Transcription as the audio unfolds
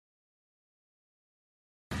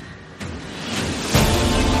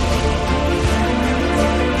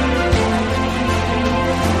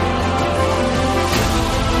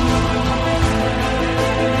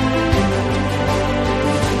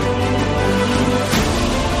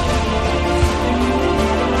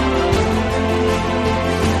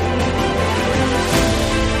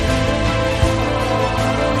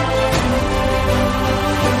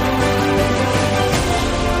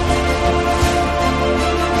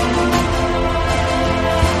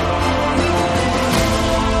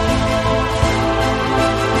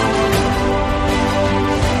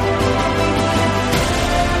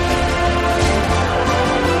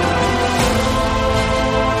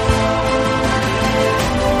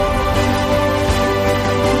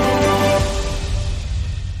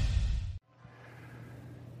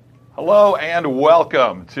Hello and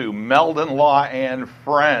welcome to Meldon Law and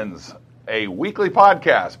Friends, a weekly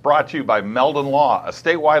podcast brought to you by Meldon Law, a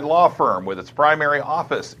statewide law firm with its primary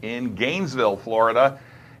office in Gainesville, Florida,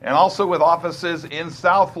 and also with offices in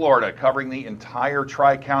South Florida, covering the entire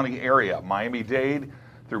Tri-County area, Miami-Dade,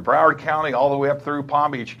 through Broward County, all the way up through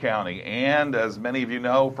Palm Beach County. And as many of you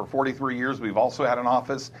know, for 43 years, we've also had an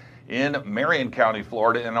office in Marion County,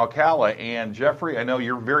 Florida, in Ocala. And Jeffrey, I know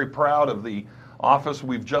you're very proud of the office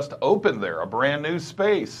we've just opened there, a brand new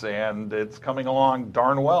space, and it's coming along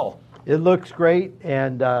darn well. It looks great,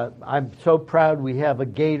 and I'm so proud we have a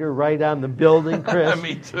gator right on the building, Chris.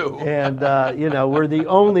 Me too. And, we're the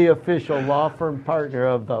only official law firm partner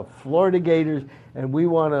of the Florida Gators, and we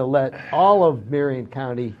want to let all of Marion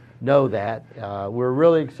County know that. We're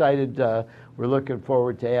really excited. We're looking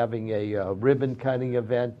forward to having a ribbon-cutting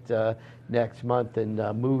event next month and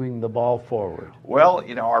moving the ball forward. Well,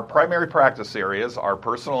 our primary practice areas are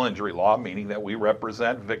personal injury law, meaning that we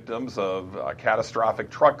represent victims of catastrophic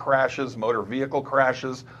truck crashes, motor vehicle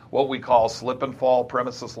crashes, what we call slip and fall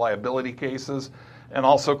premises liability cases, and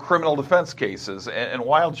also criminal defense cases. And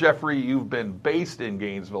while, Jeffrey, you've been based in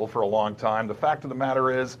Gainesville for a long time, the fact of the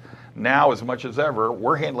matter is, now as much as ever,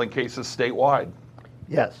 we're handling cases statewide.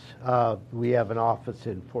 Yes, we have an office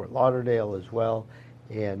in Fort Lauderdale as well,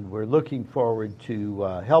 and we're looking forward to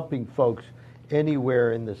helping folks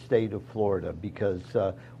anywhere in the state of Florida, because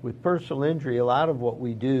with personal injury, a lot of what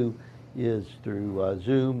we do is through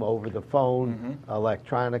Zoom, over the phone,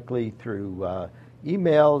 electronically, through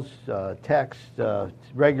emails, text,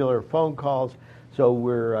 regular phone calls. So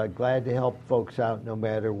we're glad to help folks out no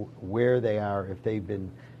matter where they are, if they've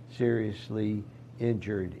been seriously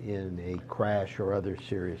injured in a crash or other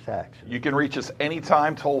serious accident. You can reach us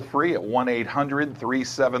anytime, toll-free at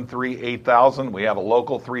 1-800-373-8000. We have a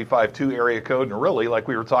local 352 area code, and really, like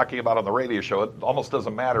we were talking about on the radio show, it almost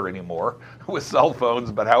doesn't matter anymore with cell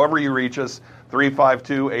phones, but however you reach us,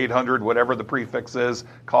 352-800, whatever the prefix is,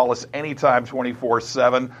 call us anytime,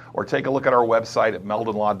 24/7, or take a look at our website at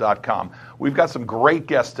meldonlaw.com. We've got some great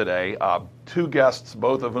guests today, two guests,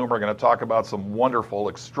 both of whom are going to talk about some wonderful,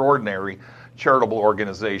 extraordinary charitable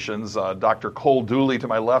organizations. Dr. Cole Dooley to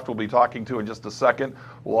my left we'll be talking to in just a second.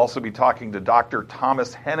 We'll also be talking to Dr.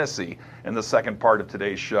 Thomas Hennessey in the second part of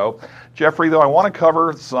today's show. Jeffrey, though, I want to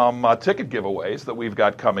cover some ticket giveaways that we've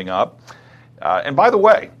got coming up. And by the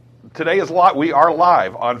way, today is we are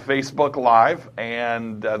live on Facebook Live,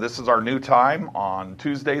 and this is our new time on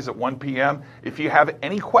Tuesdays at 1 p.m. If you have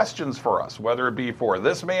any questions for us, whether it be for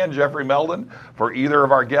this man, Jeffrey Meldon, for either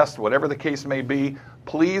of our guests, whatever the case may be,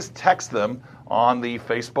 please text them on the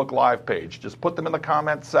Facebook Live page. Just put them in the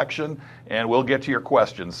comments section, and we'll get to your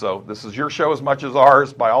questions. So this is your show as much as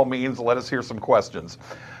ours. By all means, let us hear some questions.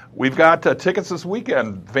 We've got tickets this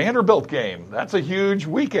weekend, Vanderbilt game. That's a huge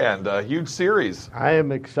weekend, a huge series. I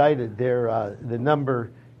am excited. They're the number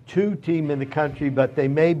 2 team in the country, but they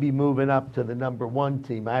may be moving up to the number 1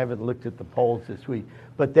 team. I haven't looked at the polls this week,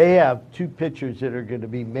 but they have 2 pitchers that are going to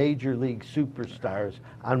be major league superstars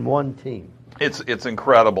on one team. It's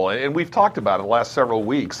incredible, and we've talked about it the last several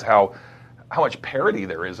weeks, how much parity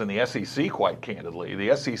there is in the SEC, quite candidly.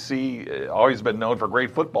 The SEC always been known for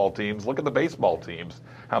great football teams. Look at the baseball teams,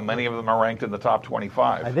 how many of them are ranked in the top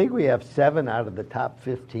 25. I think we have 7 out of the top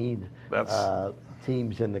 15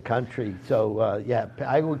 teams in the country. So,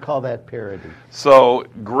 I would call that parity. So,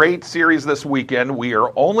 great series this weekend. We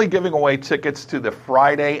are only giving away tickets to the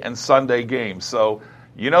Friday and Sunday games. So,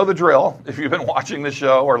 you know the drill. If you've been watching the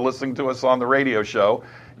show or listening to us on the radio show,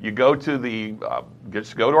 you go to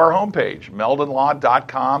just go to our homepage,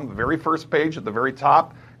 meldonlaw.com, the very first page at the very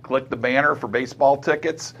top. Click the banner for baseball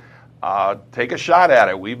tickets. Take a shot at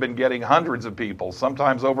it. We've been getting hundreds of people,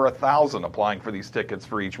 sometimes over 1,000, applying for these tickets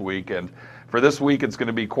for each week. And for this week, it's going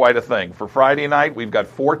to be quite a thing. For Friday night, we've got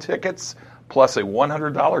 4 tickets plus a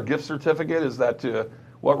 $100 gift certificate. Is that to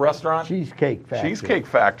what restaurant? Cheesecake Factory. Cheesecake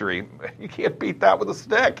Factory. You can't beat that with a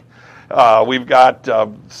stick. We've got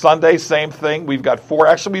Sunday, same thing. We've got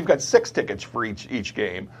 6 tickets for each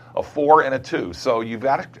game, a 4 and a 2. So you've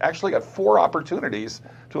actually got 4 opportunities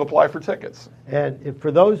to apply for tickets. And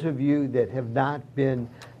for those of you that have not been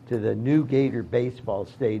to the new Gator Baseball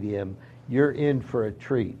Stadium, you're in for a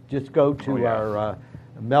treat. Just go to our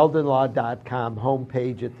meldonlaw.com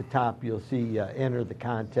homepage at the top. You'll see enter the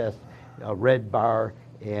contest, a red bar,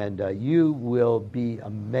 and you will be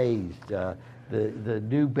amazed. The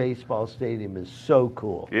new baseball stadium is so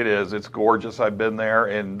cool. It is. It's gorgeous. I've been there,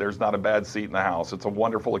 and there's not a bad seat in the house. It's a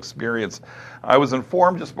wonderful experience. I was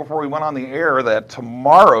informed just before we went on the air that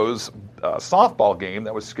tomorrow's softball game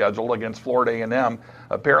that was scheduled against Florida A&M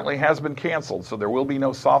apparently has been canceled, so there will be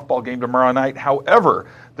no softball game tomorrow night. However,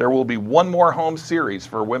 there will be one more home series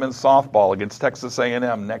for women's softball against Texas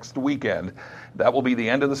A&M next weekend. That will be the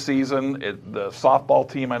end of the season. The softball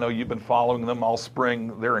team, I know you've been following them all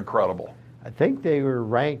spring. They're incredible. I think they were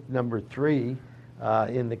ranked number 3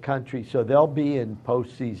 in the country, so they'll be in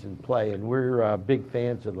postseason play, and we're big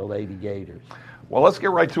fans of the Lady Gators. Well, let's get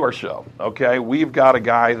right to our show. Okay, we've got a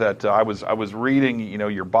guy that I was reading,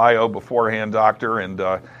 your bio beforehand, Doctor, and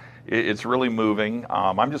it's really moving.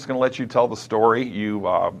 I'm just going to let you tell the story. You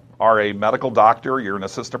are a medical doctor. You're an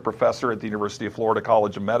assistant professor at the University of Florida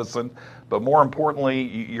College of Medicine, but more importantly,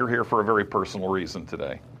 you're here for a very personal reason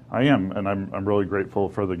today. I am, and I'm really grateful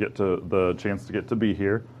for the chance to get to be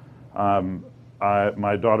here.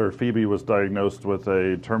 My daughter Phoebe was diagnosed with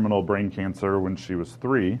a terminal brain cancer when she was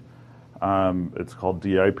 3. It's called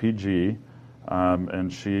DIPG,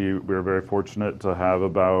 and we were very fortunate to have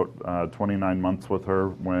about 29 months with her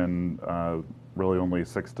when really only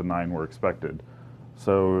 6 to 9 were expected.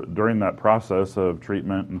 So during that process of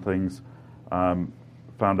treatment and things,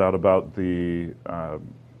 found out about the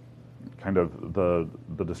kind of the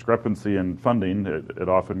discrepancy in funding. It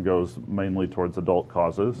often goes mainly towards adult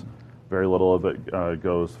causes. Very little of it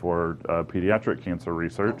goes for pediatric cancer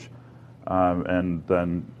research, and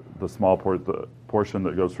then the small portion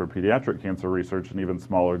that goes for pediatric cancer research, and even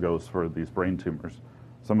smaller goes for these brain tumors.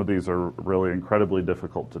 Some of these are really incredibly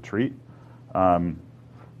difficult to treat. The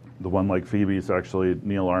one like Phoebe's, actually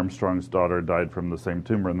Neil Armstrong's daughter, died from the same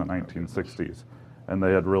tumor in the 1960s. And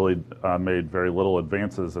they had really made very little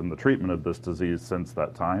advances in the treatment of this disease since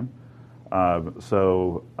that time.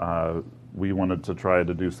 So we wanted to try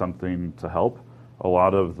to do something to help. A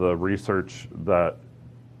lot of the research that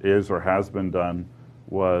is or has been done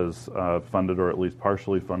was funded, or at least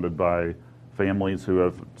partially funded, by families who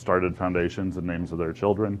have started foundations in names of their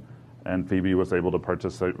children. And Phoebe was able to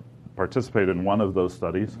participate in one of those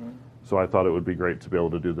studies. Mm-hmm. So I thought it would be great to be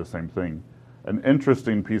able to do the same thing. An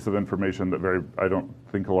interesting piece of information that I don't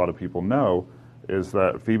think a lot of people know is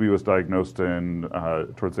that Phoebe was diagnosed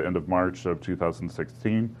towards the end of March of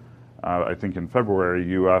 2016. I think in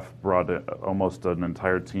February, UF brought almost an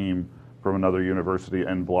entire team from another university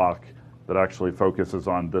en bloc that actually focuses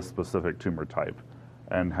on this specific tumor type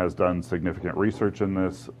and has done significant research in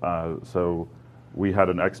this. So we had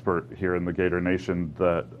an expert here in the Gator Nation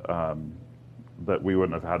that we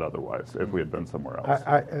wouldn't have had otherwise if we had been somewhere else.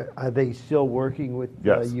 Are they still working with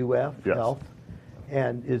Yes. UF Yes. Health?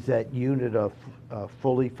 And is that unit a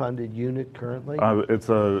fully funded unit currently?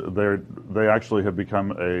 They actually have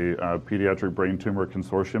become a pediatric brain tumor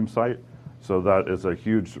consortium site. So that is a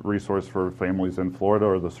huge resource for families in Florida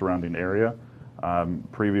or the surrounding area.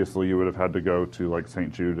 Previously, you would have had to go to like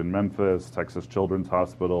St. Jude in Memphis, Texas Children's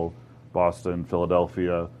Hospital, Boston,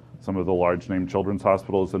 Philadelphia, some of the large name children's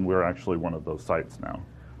hospitals, and we're actually one of those sites now.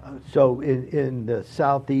 So in the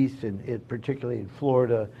Southeast, and particularly in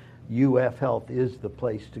Florida, UF Health is the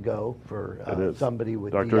place to go for somebody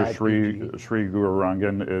with Dr. DIPG. Sri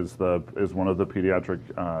Gururangan is one of the pediatric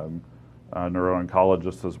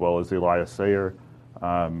neuro-oncologists, as well as Elias Sayer.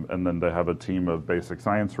 And then they have a team of basic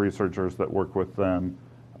science researchers that work with them.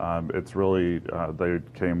 It's really, they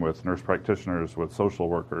came with nurse practitioners, with social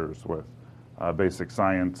workers, with basic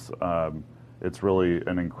science. It's really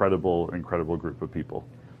an incredible group of people.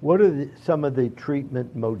 What are some of the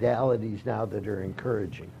treatment modalities now that are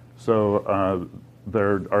encouraging? So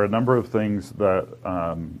there are a number of things that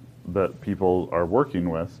that people are working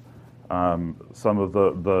with. Some of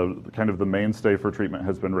the kind of the mainstay for treatment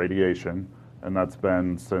has been radiation, and that's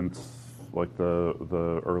been since like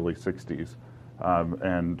the early 60s.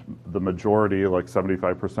 And the majority, like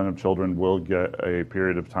 75% of children, will get a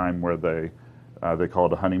period of time where they call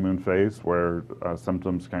it a honeymoon phase, where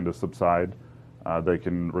symptoms kind of subside. They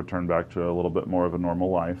can return back to a little bit more of a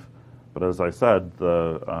normal life. But as I said,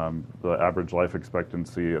 the average life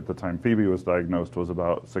expectancy at the time Phoebe was diagnosed was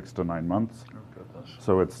about 6 to 9 months. Oh, goodness.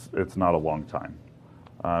 So it's not a long time.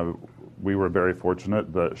 We were very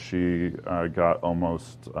fortunate that she got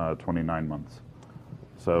almost 29 months.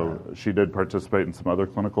 So she did participate in some other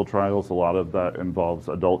clinical trials. A lot of that involves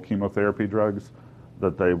adult chemotherapy drugs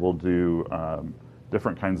that they will do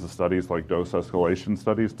different kinds of studies, like dose escalation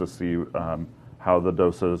studies, to see how the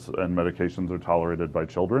doses and medications are tolerated by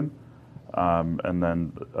children. And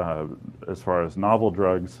then as far as novel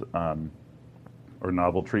drugs or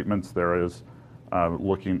novel treatments, there is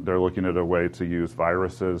They're looking at a way to use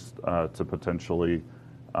viruses to potentially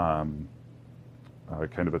kind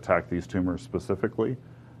of attack these tumors specifically.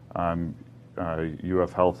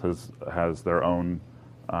 UF Health has their own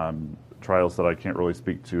trials that I can't really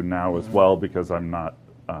speak to now as well because I'm not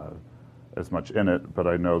as much in it, but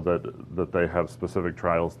I know that they have specific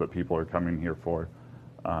trials that people are coming here for.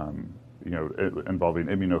 Involving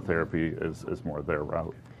immunotherapy is more their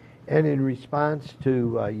route. And in response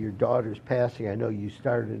to your daughter's passing, I know you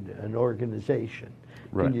started an organization.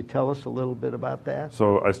 Right. Can you tell us a little bit about that?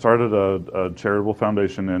 So I started a charitable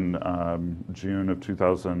foundation in June of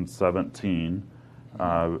 2017.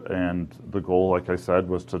 And the goal, like I said,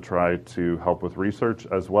 was to try to help with research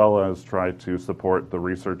as well as try to support the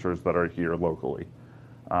researchers that are here locally.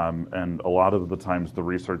 And a lot of the times the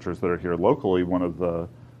researchers that are here locally, one of the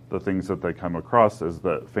things that they come across is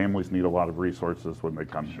that families need a lot of resources when they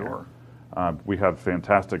come here. We have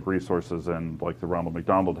fantastic resources in like the Ronald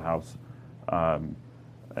McDonald House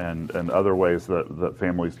and other ways that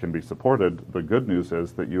families can be supported. The good news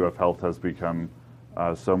is that UF Health has become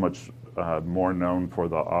so much more known for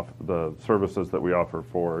the services that we offer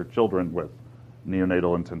for children with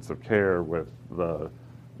neonatal intensive care, with the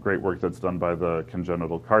great work that's done by the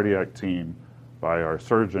congenital cardiac team, by our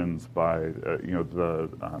surgeons, by the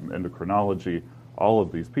endocrinology, all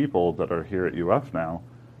of these people that are here at UF now.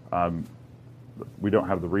 We don't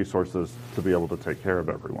have the resources to be able to take care of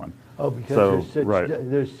everyone. Oh, because right.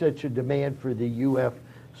 there's such a demand for the UF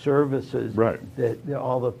services that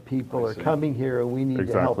all the people are coming here, and we need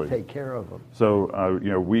to help take care of them. So,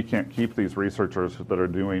 we can't keep these researchers that are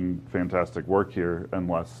doing fantastic work here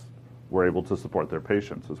unless we're able to support their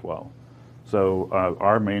patients as well. So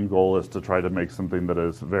our main goal is to try to make something that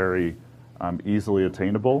is very easily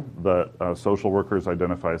attainable, that social workers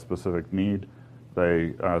identify a specific need,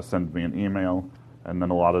 they send me an email, and then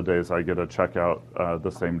a lot of days I get a checkout the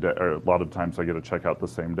same day, or a lot of times I get a checkout the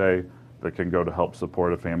same day that can go to help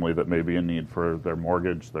support a family that may be in need for their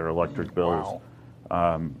mortgage, their electric bills.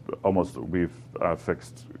 Wow. We've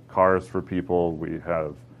fixed cars for people. We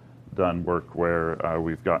have done work where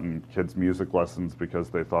we've gotten kids music lessons because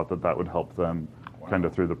they thought that would help them kind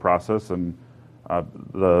of through the process. And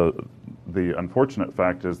the unfortunate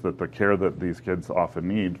fact is that the care that these kids often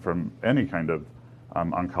need from any kind of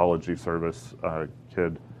oncology service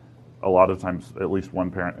kid, a lot of times at least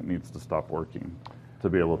one parent needs to stop working to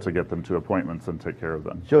be able to get them to appointments and take care of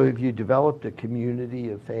them. So have you developed a community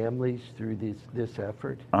of families through this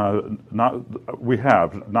effort? We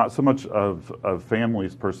have. Not so much of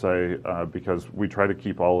families per se, because we try to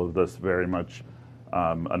keep all of this very much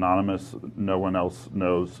anonymous. No one else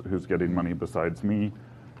knows who's getting money besides me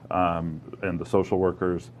and the social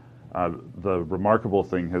workers. The remarkable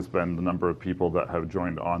thing has been the number of people that have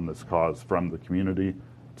joined on this cause from the community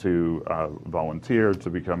to volunteer, to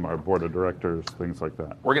become our board of directors, things like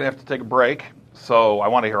that. We're going to have to take a break, so I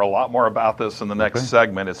want to hear a lot more about this in the next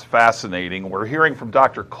segment. It's fascinating. We're hearing from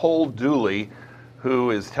Dr. Cole Dooley, who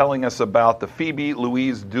is telling us about the Phoebe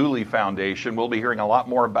Louise Dooley Foundation. We'll be hearing a lot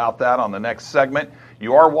more about that on the next segment.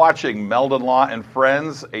 You are watching Meldon Law and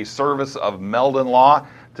Friends, a service of Meldon Law.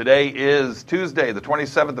 Today is Tuesday, the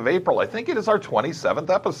 27th of April. I think it is our 27th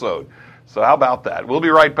episode. So how about that? We'll be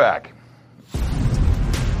right back.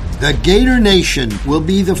 The Gator Nation will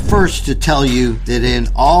be the first to tell you that in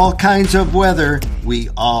all kinds of weather, we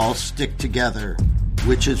all stick together,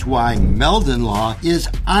 which is why Meldon Law is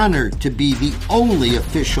honored to be the only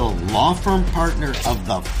official law firm partner of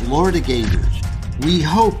the Florida Gators. We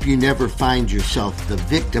hope you never find yourself the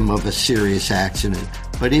victim of a serious accident,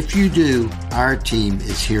 but if you do, our team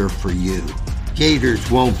is here for you.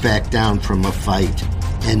 Gators won't back down from a fight,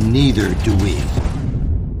 and neither do we.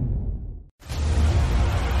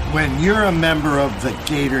 When you're a member of the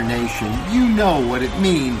Gator Nation, you know what it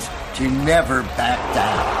means to never back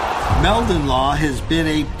down. Meldon Law has been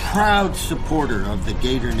a proud supporter of the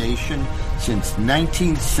Gator Nation since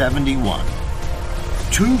 1971.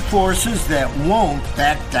 Two forces that won't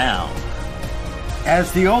back down.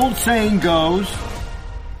 As the old saying goes,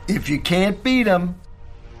 if you can't beat 'em,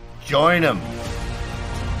 join 'em.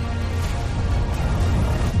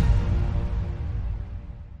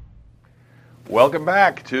 Welcome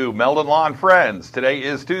back to Meldon Law and Friends. Today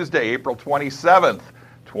is Tuesday, April 27th,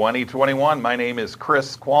 2021. My name is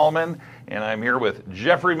Chris Qualman, and I'm here with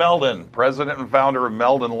Jeffrey Meldon, president and founder of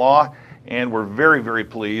Meldon Law. And we're very, very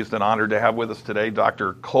pleased and honored to have with us today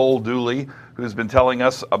Dr. Cole Dooley, who's been telling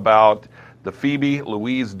us about the Phoebe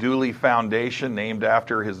Louise Dooley Foundation, named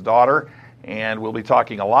after his daughter. And we'll be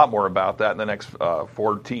talking a lot more about that in the next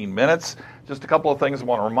 14 minutes. Just a couple of things I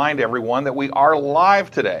want to remind everyone that we are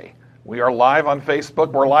live today We are live on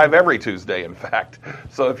Facebook. We're live every Tuesday, in fact.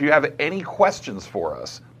 So if you have any questions for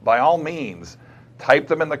us, by all means, type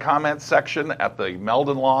them in the comments section at the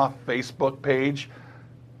Meldon Law Facebook page.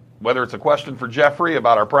 Whether it's a question for Jeffrey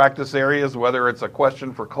about our practice areas, whether it's a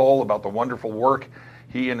question for Cole about the wonderful work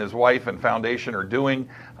he and his wife and foundation are doing,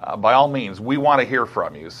 by all means, we want to hear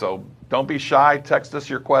from you. So don't be shy. Text us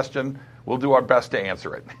your question. We'll do our best to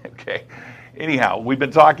answer it. Okay. Anyhow, we've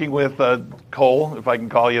been talking with Cole, if I can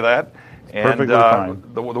call you that. And Perfectly fine.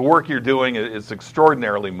 The work you're doing is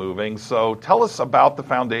extraordinarily moving. So tell us about the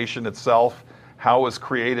foundation itself, how it was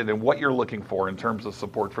created, and what you're looking for in terms of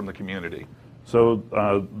support from the community. So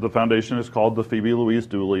the foundation is called the Phoebe Louise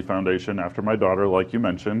Dooley Foundation, after my daughter, like you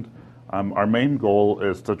mentioned. Our main goal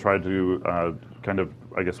is to try to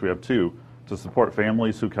I guess we have two, to support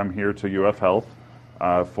families who come here to UF Health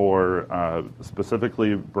for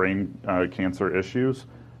specifically brain cancer issues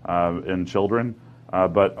in children.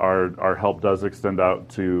 But our help does extend out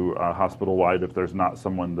to hospital-wide if there's not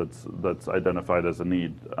someone that's identified as a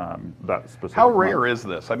need that specific. How rare is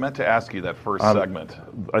this? I meant to ask you that first segment.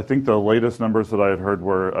 I think the latest numbers that I had heard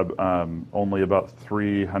were only about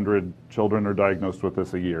 300 children are diagnosed with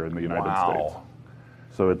this a year in the United States.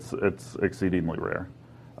 So it's exceedingly rare.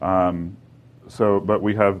 But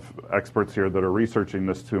we have experts here that are researching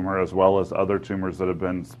this tumor as well as other tumors that have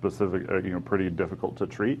been pretty difficult to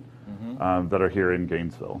treat that are here in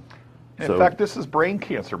Gainesville. In fact, this is Brain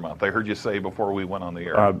Cancer Month. I heard you say before we went on the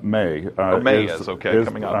air. May. May is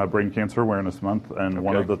coming up. Brain Cancer Awareness Month, and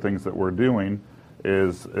one of the things that we're doing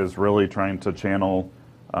is really trying to channel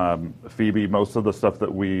Phoebe. Most of the stuff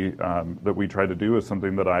that we try to do is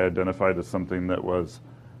something that I identified as something that was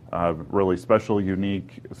really special,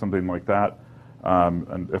 unique, something like that.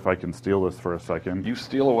 And if I can steal this for a second. You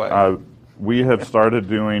steal away. We have started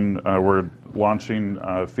doing, we're launching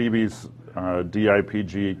Phoebe's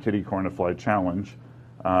DIPG Kitty Cornfly Challenge.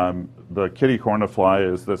 The kitty cornfly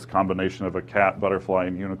is this combination of a cat, butterfly,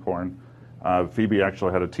 and unicorn. Phoebe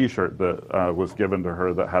actually had a t-shirt that was given to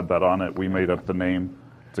her that had that on it. We made up the name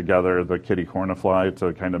together, the kitty cornfly,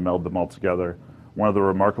 to kind of meld them all together. One of the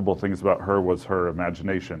remarkable things about her was her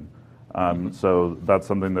imagination. So that's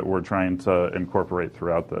something that we're trying to incorporate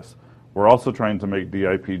throughout this. We're also trying to make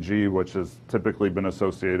DIPG, which has typically been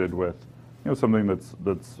associated with, something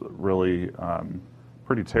that's really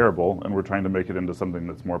pretty terrible, and we're trying to make it into something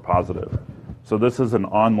that's more positive. So this is an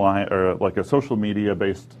online or like a social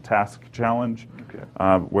media-based task challenge,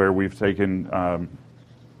 where we've taken,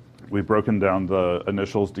 we've broken down the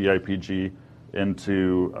initials DIPG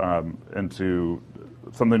into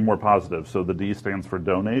something more positive. So the D stands for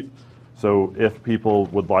donate. So if people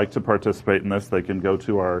would like to participate in this, they can go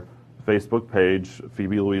to our Facebook page,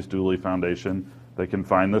 Phoebe Louise Dooley Foundation. They can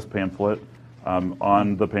find this pamphlet.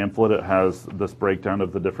 On the pamphlet, it has this breakdown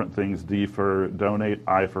of the different things: D for donate,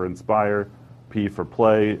 I for inspire, P for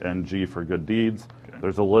play, and G for good deeds.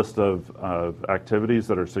 There's a list of activities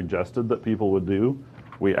that are suggested that people would do.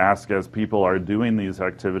 We ask, as people are doing these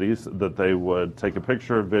activities, that they would take a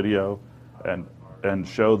picture or video and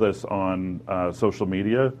show this on social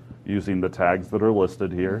media using the tags that are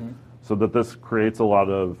listed here, so that this creates a lot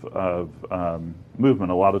of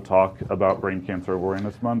movement, a lot of talk about Brain Cancer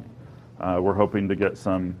Awareness Month. We're hoping to get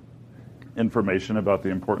some information about the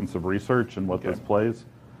importance of research and what this plays.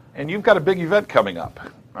 And you've got a big event coming up,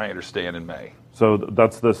 I understand, in May. So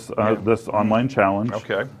that's this online challenge.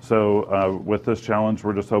 Okay. So with this challenge,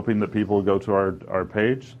 we're just hoping that people will go to our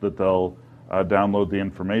page, that they'll download the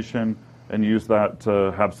information and use that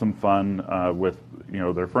to have some fun with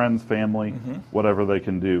their friends, family, whatever they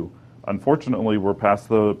can do. Unfortunately, we're past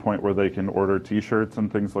the point where they can order T-shirts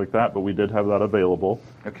and things like that, but we did have that available.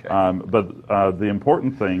 Okay. But the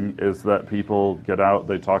important thing is that people get out,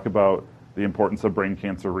 they talk about the importance of brain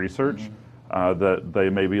cancer research, that they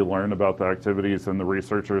maybe learn about the activities and the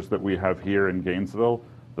researchers that we have here in Gainesville,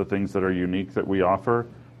 the things that are unique that we offer,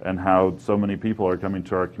 and how so many people are coming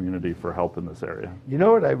to our community for help in this area. You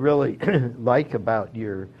know what I really like about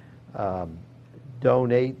your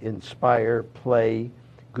donate, inspire, play,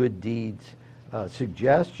 good deeds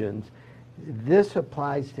suggestions? This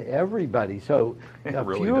applies to everybody. So a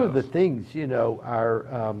really few of the does. things,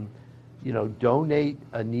 are, donate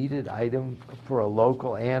a needed item for a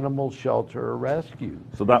local animal shelter or rescue.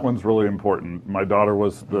 So that one's really important. My daughter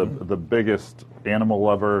was the biggest animal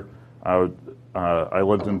lover. I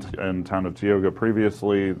lived in town of Tioga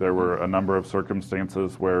previously. There were a number of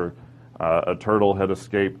circumstances where a turtle had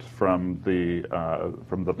escaped from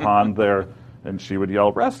the pond there, and she would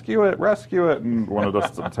yell, rescue it, and wanted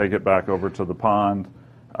us to take it back over to the pond.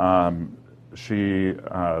 She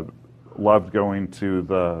loved going to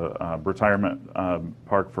the retirement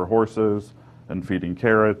park for horses and feeding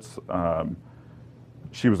carrots.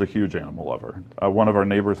 She was a huge animal lover. One of our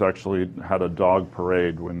neighbors actually had a dog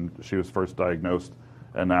parade when she was first diagnosed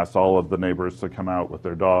and asked all of the neighbors to come out with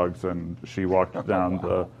their dogs, and she walked down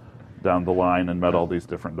the line and met all these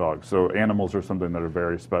different dogs. So animals are something that are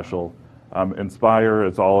very special. Inspire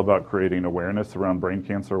is all about creating awareness around Brain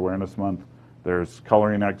Cancer Awareness Month. There's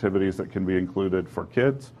coloring activities that can be included for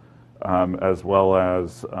kids, as well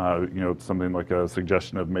as something like a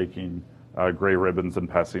suggestion of making gray ribbons and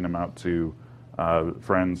passing them out to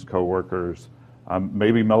friends, coworkers.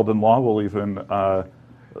 Maybe Meldon Law will even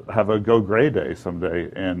have a Go Gray Day someday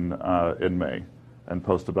in May and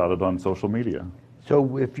post about it on social media.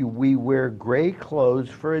 So if we wear gray clothes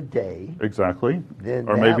for a day. Exactly. Then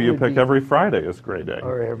or maybe you pick every Friday as Gray Day.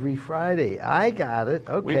 Or every Friday. I got it.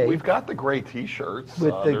 Okay. We've got the gray T-shirts.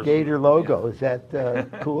 With the Gator logo. Yeah. Is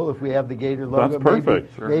that cool if we have the Gator logo? That's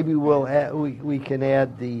perfect. Maybe we'll add, we can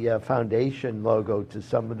add the foundation logo to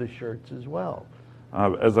some of the shirts as well.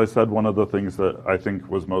 As I said, one of the things that I think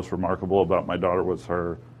was most remarkable about my daughter was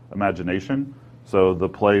her imagination. So the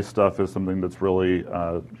play stuff is something that's really...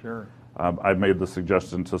 Sure. I've made the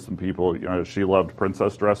suggestion to some people. She loved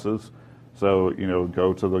princess dresses, so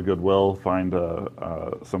go to the Goodwill, find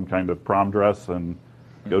some kind of prom dress, and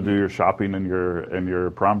go do your shopping in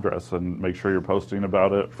your prom dress, and make sure you're posting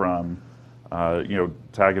about it.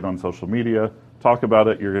 Tag it on social media, talk about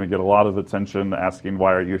it. You're going to get a lot of attention asking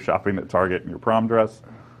why are you shopping at Target in your prom dress,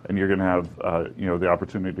 and you're going to have the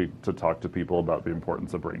opportunity to talk to people about the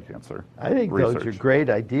importance of brain cancer. I think research. Those are great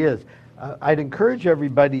ideas. I'd encourage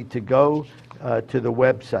everybody to go to the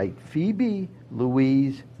website, Phoebe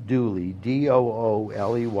Louise Dooley,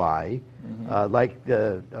 Dooley, like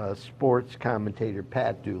the sports commentator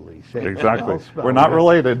Pat Dooley. Exactly. We're not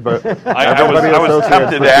related, but I was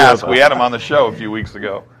tempted to ask. We had him on the show a few weeks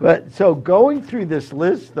ago. But so going through this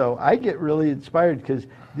list, though, I get really inspired because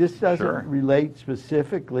this doesn't relate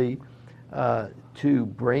specifically to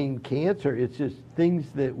brain cancer. It's just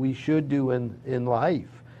things that we should do in life.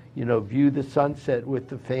 View the sunset with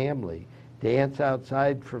the family, dance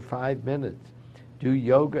outside for 5 minutes, do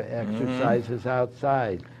yoga exercises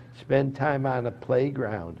outside, spend time on a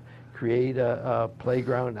playground, create a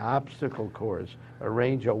playground obstacle course,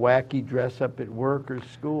 arrange a wacky dress up at work or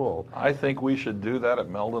school. I think we should do that at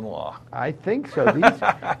Meldon Law. I think so.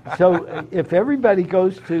 So if everybody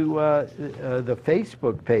goes to the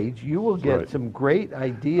Facebook page, you will get some great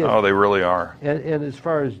ideas. Oh, they really are. And as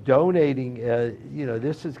far as donating,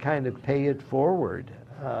 this is kind of pay it forward.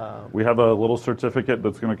 We have a little certificate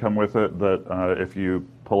that's going to come with it that if you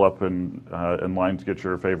pull up in line to get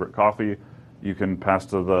your favorite coffee, you can pass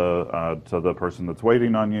to the person that's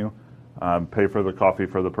waiting on you. Pay for the coffee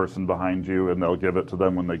for the person behind you, and they'll give it to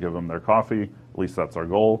them when they give them their coffee. At least that's our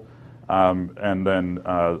goal. And then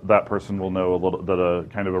that person will know that a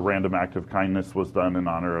kind of a random act of kindness was done in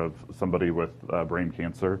honor of somebody with brain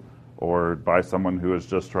cancer, or by someone who is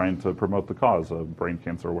just trying to promote the cause of Brain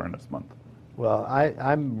Cancer Awareness Month. Well,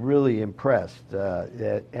 I'm really impressed,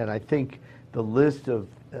 and I think the list of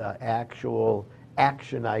actual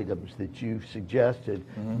action items that you've suggested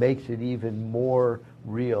makes it even more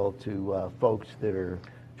real to folks that are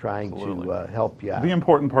trying to help you out. The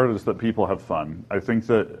important part is that people have fun. I think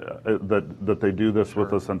that they do this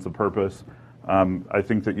with a sense of purpose. I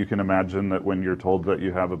think that you can imagine that when you're told that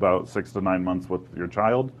you have about 6 to 9 months with your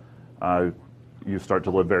child, you start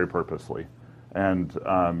to live very purposely. And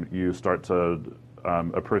you start to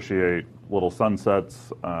appreciate little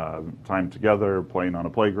sunsets, time together, playing on a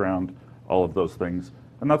playground, all of those things.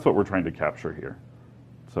 And that's what we're trying to capture here.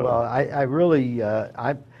 So. Well, I really,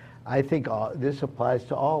 I think this applies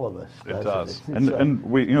to all of us. It does. And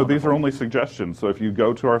we, these are only suggestions. So if you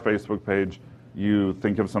go to our Facebook page, you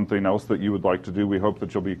think of something else that you would like to do, we hope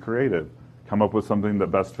that you'll be creative. Come up with something that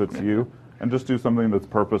best fits you, and just do something that's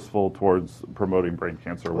purposeful towards promoting brain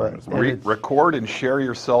cancer awareness. Record and share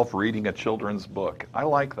yourself reading a children's book. I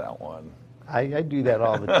like that one. I do that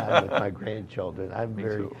all the time with my grandchildren. I'm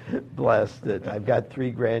very blessed that I've got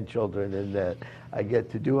 3 grandchildren and that I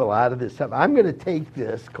get to do a lot of this stuff. I'm going to take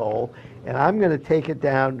this, Cole, and I'm going to take it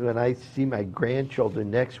down when I see my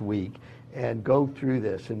grandchildren next week and go through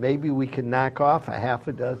this. And maybe we can knock off a half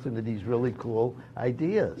a dozen of these really cool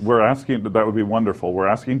ideas. We're asking, that would be wonderful. We're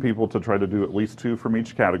asking people to try to do at least 2 from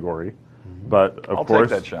each category. But of course,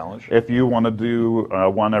 take that challenge. If you want to do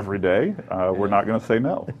one every day, we're not going to say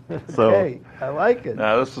no. So, okay, I like it.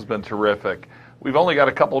 Now, this has been terrific. We've only got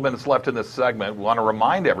a couple of minutes left in this segment. We want to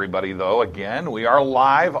remind everybody, though, again, we are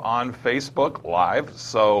live on Facebook Live.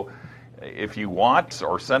 So if you want,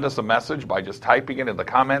 or send us a message by just typing it in the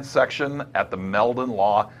comments section at the Meldon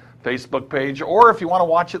Law Facebook page. Or if you want to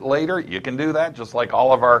watch it later, you can do that. Just like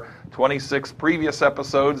all of our 26 previous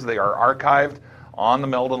episodes, they are archived on the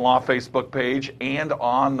Meldon Law Facebook page and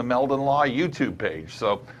on the Meldon Law YouTube page.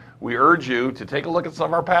 So we urge you to take a look at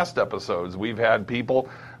some of our past episodes. We've had people,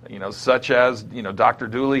 such as, Dr.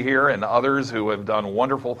 Dooley here and others who have done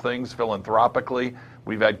wonderful things philanthropically.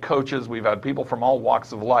 We've had coaches. We've had people from all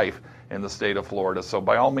walks of life in the state of Florida. So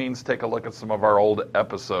by all means, take a look at some of our old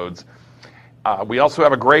episodes. We also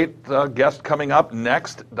have a great guest coming up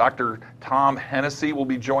next. Dr. Tom Hennessey will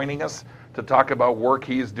be joining us to talk about work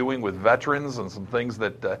he's doing with veterans and some things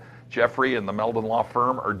that Jeffrey and the Meldon Law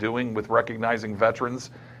Firm are doing with recognizing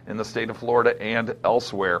veterans in the state of Florida and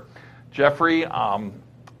elsewhere. Jeffrey,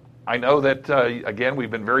 I know that, again,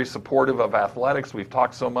 we've been very supportive of athletics. We've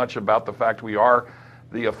talked so much about the fact we are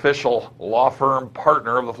the official law firm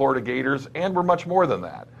partner of the Florida Gators, and we're much more than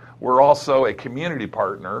that. We're also a community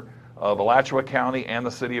partner of Alachua County and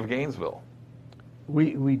the city of Gainesville.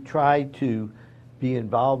 We try to be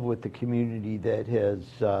involved with the community that has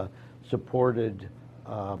supported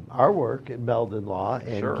our work at Meldon Law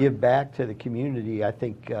and Sure. give back to the community. I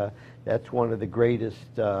think that's one of the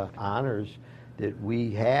greatest honors that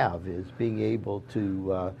we have, is being able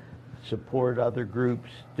to support other groups,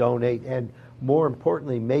 donate, and more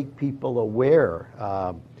importantly, make people aware.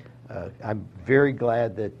 I'm very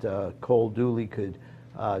glad that Cole Dooley could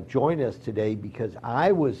join us today, because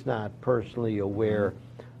I was not personally aware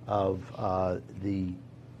of the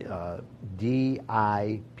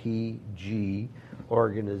DIPG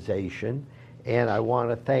organization, and I want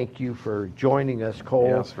to thank you for joining us, Cole.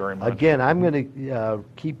 Yes, very much. Again, I'm going to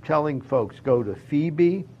keep telling folks, go to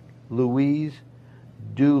Phoebe Louise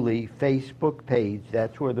Dooley Facebook page.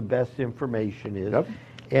 That's where the best information is. Yep.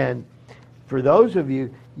 And for those of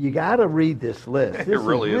you, you got to read this list. This It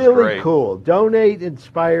really is is great. cool. Donate,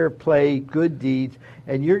 inspire, play, good deeds,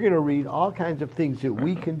 and you're going to read all kinds of things that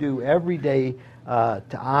we can do every day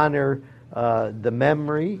to honor the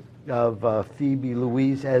memory of Phoebe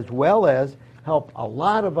Louise, as well as help a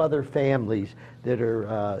lot of other families that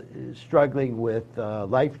are struggling with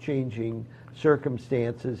life-changing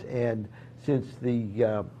circumstances. And since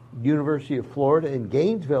the University of Florida in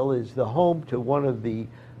Gainesville is the home to one of the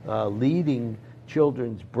leading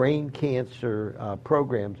children's brain cancer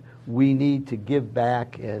programs, we need to give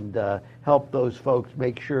back and help those folks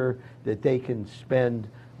make sure that they can spend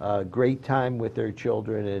great time with their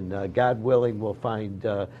children, and God willing, we'll find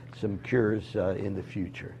some cures in the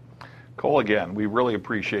future. Cole, again, we really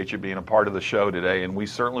appreciate you being a part of the show today, and we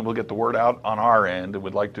certainly will get the word out on our end, and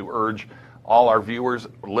would like to urge all our viewers,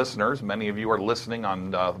 listeners, many of you are listening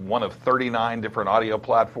on one of 39 different audio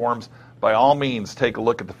platforms. By all means, take a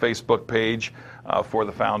look at the Facebook page for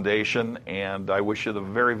the foundation, and I wish you the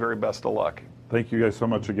very, very best of luck. Thank you guys so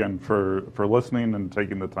much again for listening and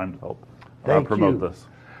taking the time to help Thank promote you. this.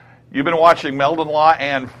 You've been watching Meldon Law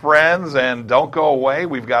and Friends, and don't go away.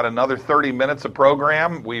 We've got another 30 minutes of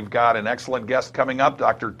program. We've got an excellent guest coming up,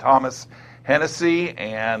 Dr. Thomas Hennessey,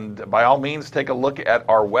 and by all means, take a look at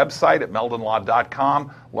our website at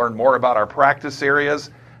meldonlaw.com. Learn more about our practice areas.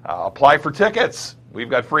 Apply for tickets. We've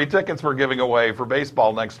got free tickets we're giving away for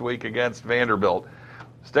baseball next week against Vanderbilt.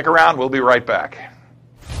 Stick around. We'll be right back.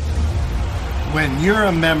 When you're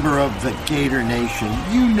a member of the Gator Nation,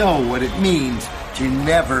 you know what it means to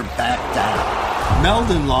never back down.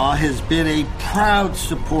 Meldon Law has been a proud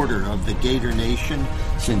supporter of the Gator Nation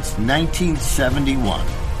since 1971.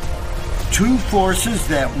 Two forces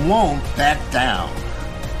that won't back down.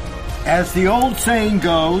 As the old saying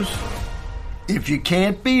goes, if you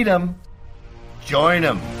can't beat 'em, join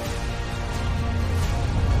 'em.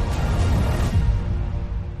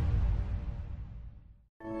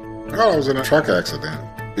 Well, I was in a truck accident.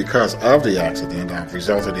 Because of the accident, I've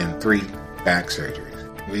resulted in 3 back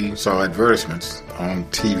surgeries. We saw advertisements on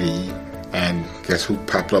TV, and guess who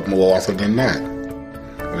popped up more often than not?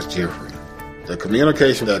 It was Jeffrey. The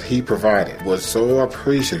communication that he provided was so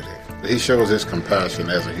appreciative. He shows his compassion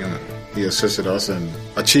as a human. He assisted us in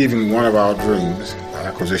achieving one of our dreams, the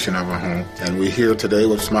acquisition of a home, and we're here today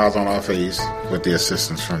with smiles on our face with the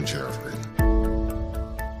assistance from Jeffrey.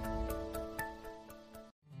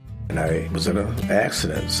 And I was in an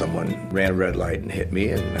accident. Someone ran a red light and hit me,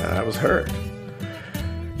 and I was hurt.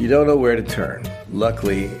 You don't know where to turn.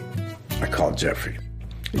 Luckily, I called Jeffrey.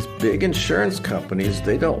 These big insurance companies,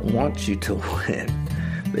 they don't want you to win.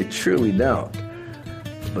 They truly don't.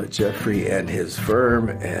 But Jeffrey and his firm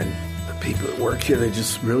and the people that work here, they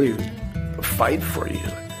just really fight for you.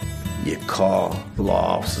 You call the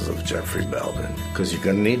law offices of Jeffrey Meldon because you're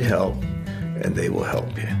going to need help, and they will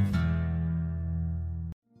help you.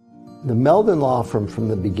 The Meldon Law Firm from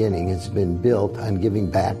the beginning has been built on giving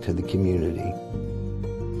back to the community.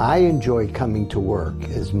 I enjoy coming to work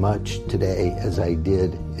as much today as I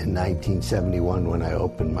did in 1971 when I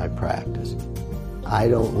opened my practice. I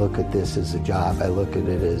don't look at this as a job. I look at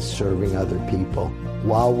it as serving other people.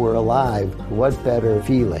 While we're alive, what better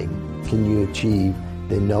feeling can you achieve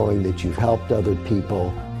than knowing that you've helped other people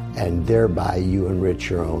and thereby you enrich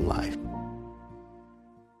your own life?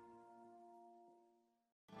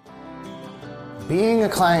 Being a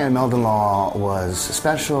client at Meldon Law was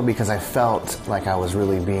special because I felt like I was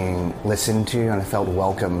really being listened to and I felt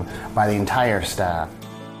welcome by the entire staff.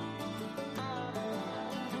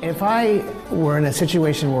 If I were in a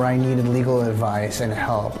situation where I needed legal advice and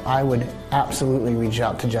help, I would absolutely reach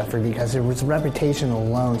out to Jeffrey because his reputation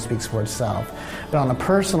alone speaks for itself. But on a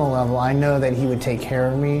personal level, I know that he would take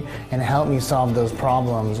care of me and help me solve those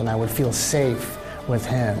problems, and I would feel safe with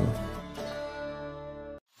him.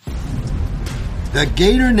 The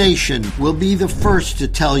Gator Nation will be the first to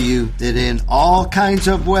tell you that in all kinds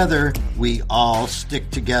of weather, we all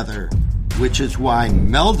stick together, which is why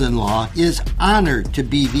Meldon Law is honored to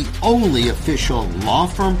be the only official law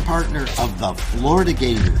firm partner of the Florida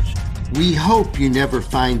Gators. We hope you never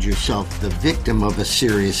find yourself the victim of a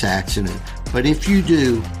serious accident, but if you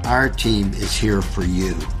do, our team is here for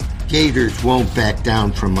you. Gators won't back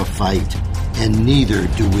down from a fight, and neither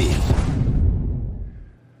do we.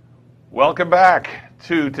 Welcome back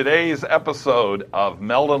to today's episode of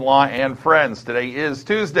Meldon Law and Friends. Today is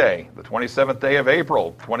Tuesday, the 27th day of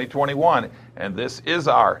April, 2021, and this is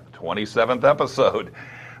our 27th episode.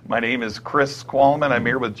 My name is Chris Qualman. I'm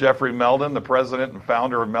here with Jeffrey Meldon, the president and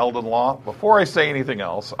founder of Meldon Law. Before I say anything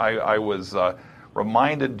else, I was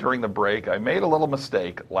reminded during the break, I made a little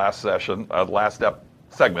mistake last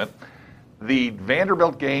segment. The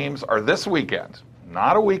Vanderbilt games are this weekend.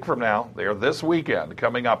 Not a week from now. They are this weekend.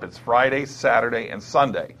 Coming up, it's Friday, Saturday, and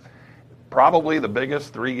Sunday. Probably the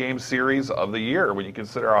biggest three-game series of the year when you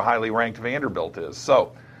consider how highly ranked Vanderbilt is.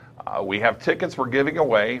 So we have tickets we're giving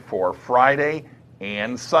away for Friday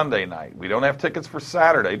and Sunday night. We don't have tickets for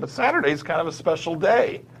Saturday, but Saturday's kind of a special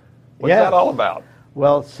day. What's that all about?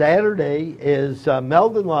 Well, Saturday is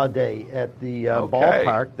Meldon Law Day at the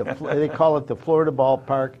ballpark. They call it the Florida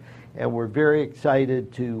Ballpark, and we're very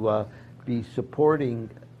excited to be supporting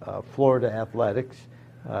Florida athletics.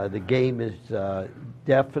 The game is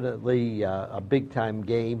definitely a big-time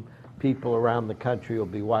game. People around the country will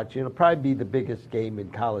be watching. It'll probably be the biggest game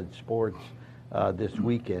in college sports this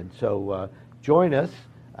weekend. So join us.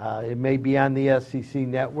 It may be on the SEC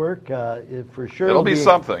network. For sure, it'll be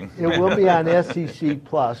something. It will be on SEC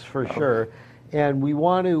Plus for sure. And we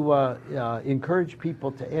want to encourage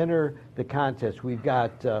people to enter the contest. We've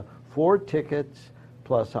got 4 tickets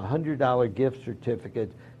plus a $100 gift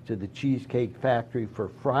certificate to the Cheesecake Factory for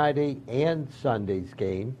Friday and Sunday's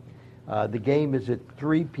game. The game is at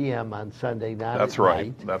 3 p.m. on Sunday, not That's at right.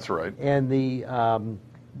 night. That's right. And the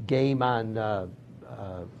game on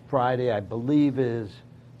Friday, I believe, is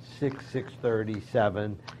 6:30,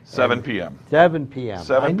 7 p.m. 7 p.m.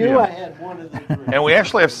 7 I knew p.m. I had one of the three. And we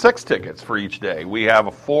actually have 6 tickets for each day. We have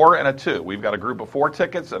a 4 and a 2. We've got a group of 4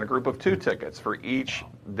 tickets and a group of 2 tickets for each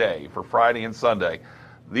day, for Friday and Sunday.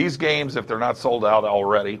 These games, if they're not sold out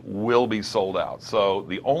already, will be sold out. So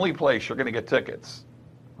the only place you're going to get tickets,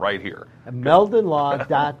 right here.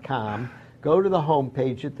 meldonlaw.com. Go to the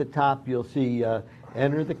homepage at the top. You'll see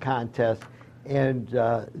enter the contest. And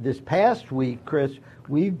this past week, Chris,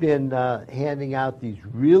 we've been handing out these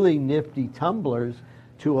really nifty tumblers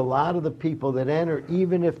to a lot of the people that enter,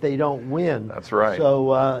 even if they don't win. That's right.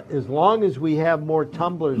 So as long as we have more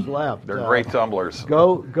tumblers left. They're great tumblers.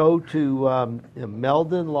 Go to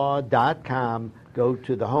meldonlaw.com, go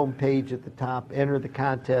to the homepage at the top, enter the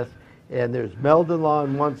contest, and there's Meldon Law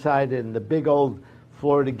on one side and the big old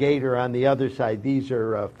Florida Gator on the other side. These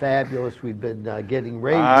are fabulous. We've been getting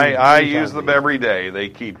ratings. I use them every day. They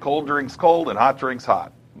keep cold drinks cold and hot drinks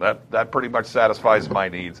hot. That pretty much satisfies my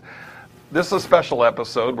needs. This is a special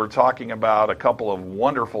episode. We're talking about a couple of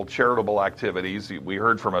wonderful charitable activities. We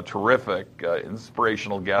heard from a terrific,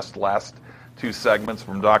 inspirational guest last 2 segments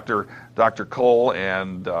from Dr. Cole,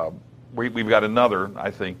 and we've got another, I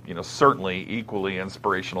think, certainly equally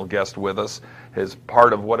inspirational guest with us as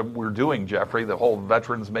part of what we're doing, Jeffrey, the whole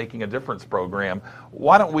Veterans Making a Difference program.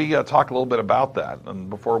 Why don't we talk a little bit about that, and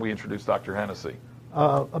before we introduce Dr. Hennessey?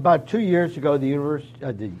 About 2 years ago, the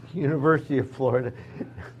University of Florida,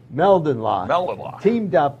 Meldon Law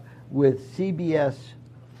teamed up with CBS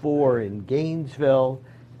 4 in Gainesville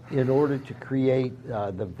in order to create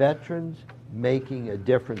the Veterans Making a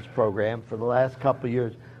Difference program. For the last couple of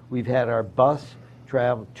years, we've had our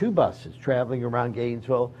 2 buses traveling around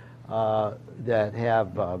Gainesville. that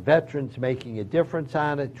have veterans making a difference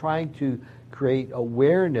on it, trying to create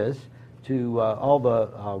awareness to all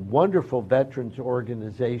the wonderful veterans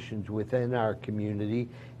organizations within our community.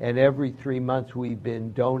 And every 3 months we've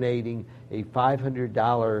been donating a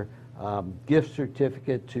 $500 gift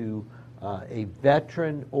certificate to a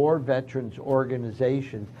veteran or veterans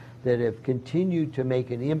organizations that have continued to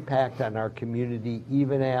make an impact on our community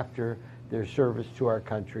even after their service to our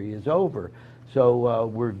country is over. So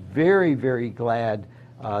we're very, very glad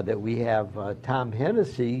that we have Tom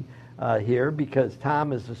Hennessey here, because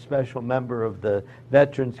Tom is a special member of the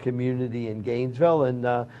veterans community in Gainesville.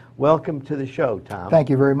 And welcome to the show, Tom. Thank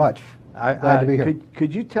you very much. Glad to be here.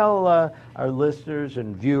 Could you tell our listeners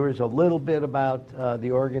and viewers a little bit about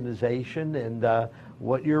the organization and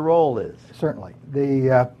what your role is? Certainly.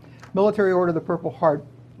 The Military Order of the Purple Heart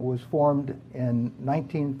was formed in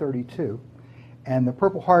 1932, and the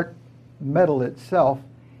Purple Heart medal itself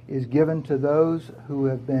is given to those who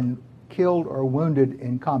have been killed or wounded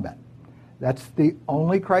in combat. That's the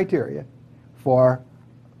only criteria for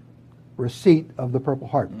receipt of the Purple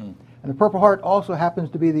Heart. And the Purple Heart also happens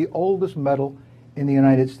to be the oldest medal in the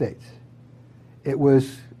United States. It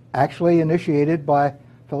was actually initiated by a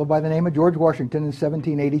fellow by the name of George Washington in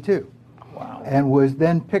 1782. Wow. And was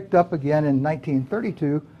then picked up again in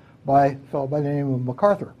 1932 by a fellow by the name of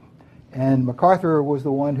MacArthur. And MacArthur was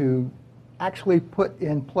the one who actually put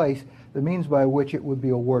in place the means by which it would be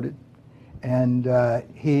awarded. And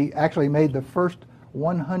he actually made the first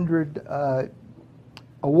 100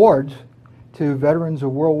 awards to veterans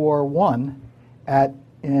of World War I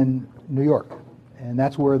in New York. And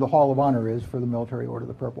that's where the Hall of Honor is for the Military Order of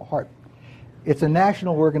the Purple Heart. It's a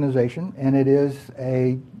national organization, and it is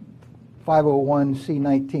a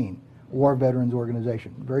 501c19 war veterans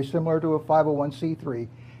organization, very similar to a 501c3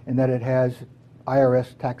 in that it has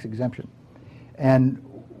IRS tax exemption. And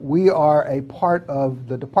we are a part of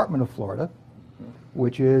the Department of Florida,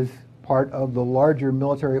 which is part of the larger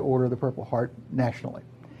Military Order of the Purple Heart nationally.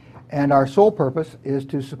 And our sole purpose is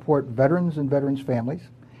to support veterans and veterans' families,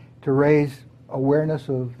 to raise awareness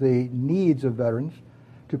of the needs of veterans,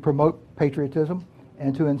 to promote patriotism,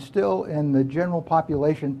 and to instill in the general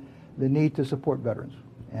population the need to support veterans.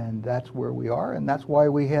 And that's where we are, and that's why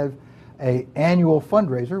we have an annual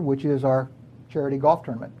fundraiser, which is our charity golf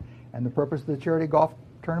tournament. And the purpose of the charity golf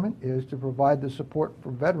tournament is to provide the support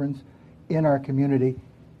for veterans in our community,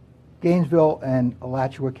 Gainesville and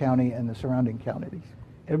Alachua County and the surrounding counties.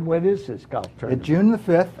 And when is this golf tournament? It's June the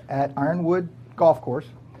 5th at Ironwood Golf Course.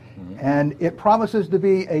 And it promises to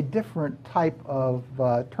be a different type of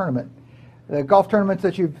tournament. The golf tournaments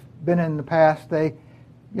that you've been in the past,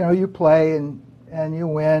 you play and you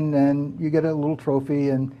win and you get a little trophy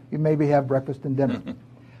and you maybe have breakfast and dinner.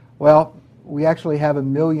 Well, we actually have $1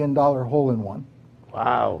 million hole-in-one.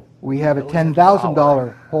 Wow. We have a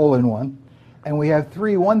 $10,000 hole-in-one, and we have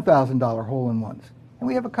 3 $1,000 hole-in-ones. And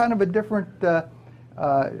we have a kind of a different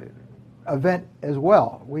event as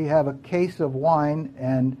well. We have a case of wine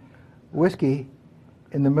and whiskey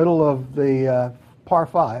in the middle of the par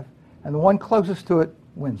 5, and the one closest to it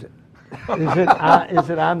wins it. Is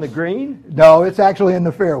it on the green? No, it's actually in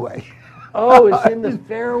the fairway. Oh, it's in the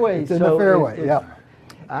fairway. It's in the fairway, yeah.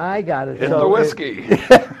 I got it. In the whiskey.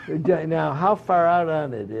 Now, how far out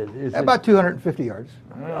on it is about 250 yards.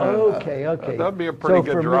 Okay. That'd be a pretty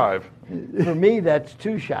good drive. For me, that's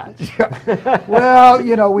 2 shots.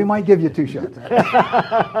 Well, we might give you 2 shots.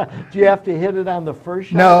 Do you have to hit it on the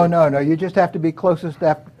first shot? No. You just have to be closest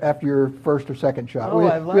after your first or second shot.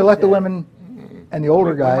 Oh, we let the women and the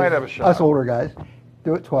older guys, might have a shot. us older guys,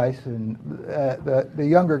 do it twice, and the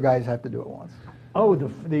younger guys have to do it once. Oh,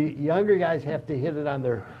 the younger guys have to hit it on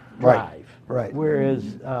their drive. Right.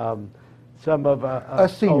 Whereas some of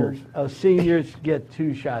us seniors. Seniors get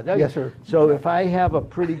 2 shots. Yes, sir. So if I have a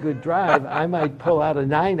pretty good drive, I might pull out a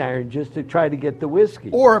 9-iron just to try to get the whiskey.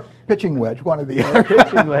 Or a pitching wedge, one of the other.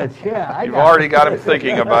 Pitching wedge, yeah. You've already got him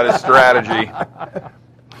thinking about his strategy.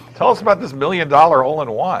 Tell us about this $1 million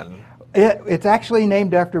hole-in-one. It's actually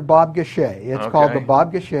named after Bob Gachet. It's called the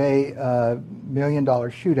Bob Gachet $1 Million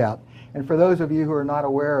Shootout. And for those of you who are not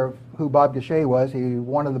aware of who Bob Gachet was, he was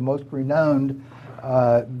one of the most renowned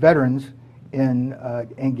veterans in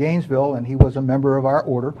Gainesville, and he was a member of our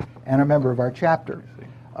order and a member of our chapter.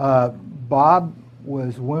 Bob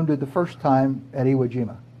was wounded the first time at Iwo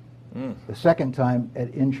Jima, the second time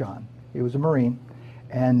at Incheon. He was a Marine,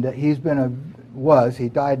 and he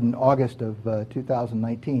died in August of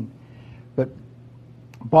 2019. But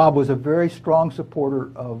Bob was a very strong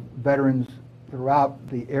supporter of veterans throughout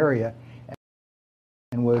the area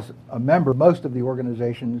and was a member of most of the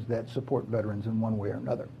organizations that support veterans in one way or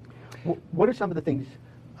another. What are some of the things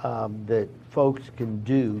that folks can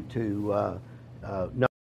do to,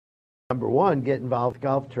 number one, get involved in the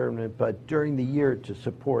golf tournament, but during the year to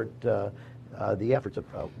support the efforts of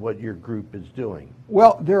what your group is doing?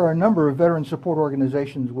 Well, there are a number of veteran support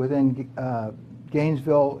organizations within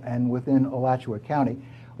Gainesville and within Alachua County.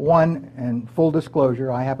 One, and full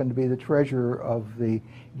disclosure, I happen to be the treasurer of the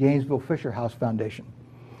Gainesville Fisher House Foundation.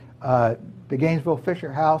 The Gainesville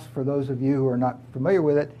Fisher House, for those of you who are not familiar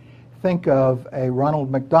with it, think of a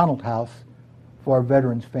Ronald McDonald House for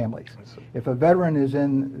veterans' families. If a veteran is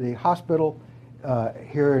in the hospital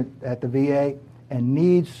here at the VA and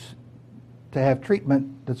needs to have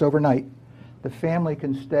treatment that's overnight, the family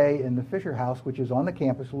can stay in the Fisher House, which is on the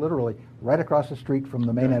campus, literally right across the street from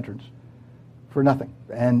the main entrance, for nothing,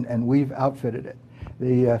 and we've outfitted it.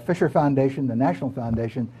 The Fisher Foundation, the National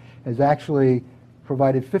Foundation, has actually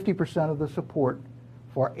provided 50% of the support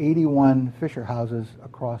for 81 Fisher houses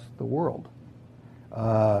across the world.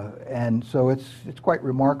 And so it's quite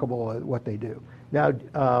remarkable what they do. Now,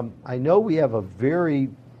 I know we have a very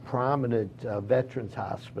prominent veterans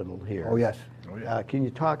hospital here. Oh, yes. Can you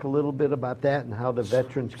talk a little bit about that and how the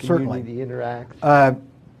veterans Certainly. community interacts?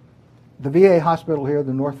 The VA hospital here,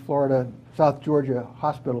 the North Florida, South Georgia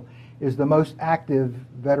Hospital, is the most active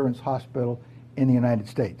veterans hospital in the United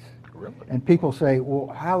States. Really? And people say,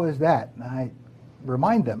 well, how is that? And I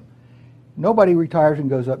remind them, nobody retires and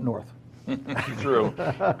goes up north. True.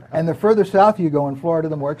 And the further south you go in Florida,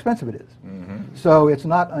 the more expensive it is. Mm-hmm. So it's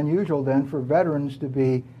not unusual then for veterans to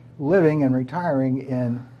be living and retiring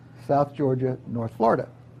in South Georgia, North Florida.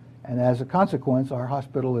 And as a consequence, our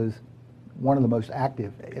hospital is one of the most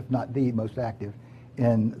active, if not the most active,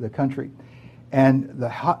 in the country. And the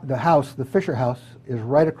house, the Fisher House, is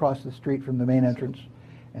right across the street from the main entrance.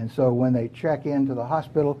 And so when they check into the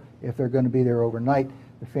hospital, if they're going to be there overnight,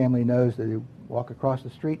 the family knows that they walk across the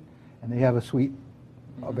street and they have a suite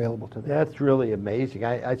available to them. That's really amazing.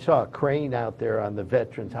 I saw a crane out there on the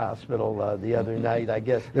Veterans Hospital the other night. I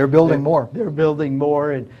guess They're building more. They're building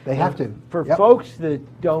more, and They have to. For Yep. folks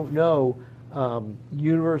that don't know,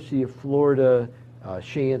 University of Florida,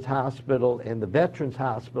 Shands Hospital, and the Veterans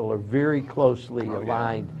Hospital are very closely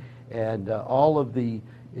aligned, and all of the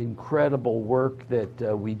incredible work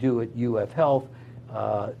that we do at UF Health.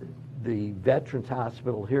 The Veterans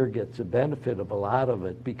Hospital here gets the benefit of a lot of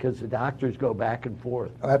it because the doctors go back and forth.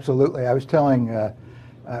 Oh, absolutely. I was telling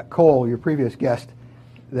Cole, your previous guest,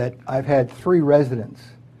 that I've had 3 residents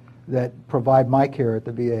that provide my care at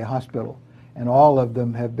the VA hospital, and all of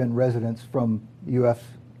them have been residents from UF's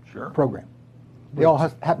program. They all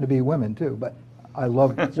happen to be women too, but I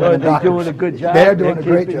love So women they're doctors. doing a good job. They're doing a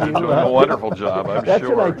great keeping job. you Doing a wonderful job, I'm That's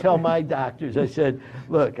sure. what I tell my doctors. I said,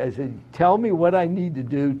 look, I said, tell me what I need to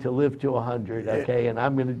do to live to 100, okay, and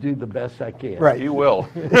I'm going to do the best I can. Right. You will.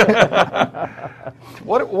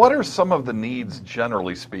 What are some of the needs,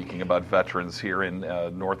 generally speaking, about veterans here in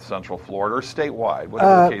North Central Florida or statewide,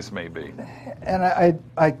 whatever the case may be? And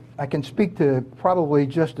I can speak to probably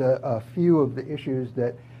just a few of the issues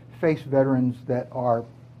that face veterans that are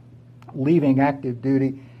leaving active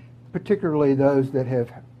duty, particularly those that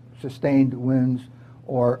have sustained wounds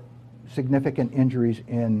or significant injuries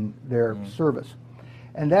in their service.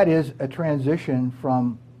 And that is a transition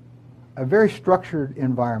from a very structured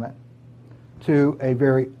environment to a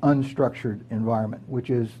very unstructured environment, which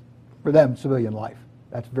is, for them, civilian life.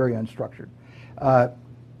 That's very unstructured.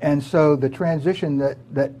 And so the transition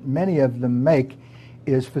that many of them make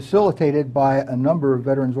is facilitated by a number of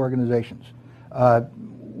veterans organizations,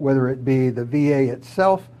 whether it be the VA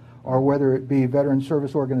itself or whether it be veteran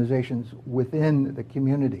service organizations within the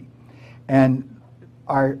community. And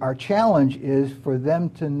our challenge is for them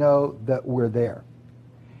to know that we're there.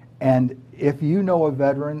 And if you know a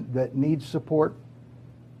veteran that needs support,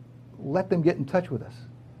 let them get in touch with us.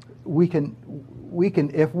 We can,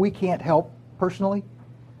 if we can't help personally,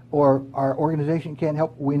 or our organization can't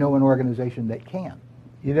help, we know an organization that can.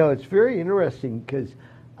 You know, it's very interesting because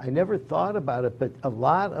I never thought about it, but a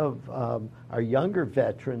lot of our younger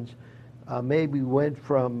veterans maybe went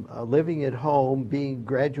from living at home,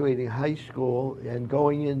 graduating high school, and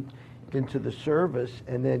going into the service,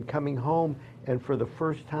 and then coming home, and for the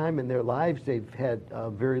first time in their lives, they've had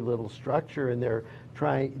very little structure, and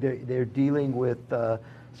they're dealing with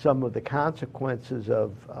some of the consequences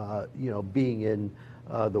of being in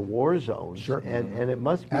the war zones, Sure. and it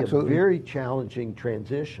must be Absolutely. a very challenging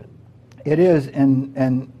transition. It is,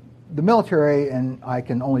 and the military, and I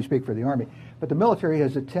can only speak for the Army, but the military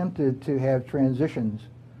has attempted to have transitions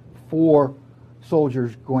for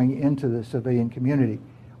soldiers going into the civilian community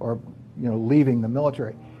or leaving the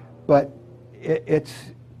military. But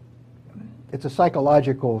it's a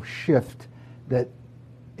psychological shift that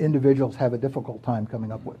individuals have a difficult time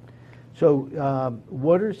coming up with. So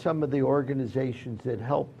what are some of the organizations that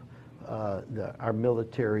help our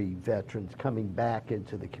military veterans coming back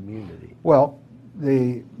into the community? Well,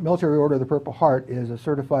 the Military Order of the Purple Heart is a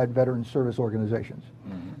certified veteran service organization.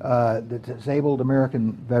 The disabled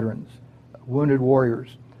American veterans, wounded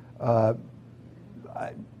warriors, the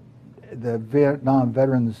Vietnam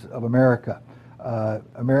Veterans of America,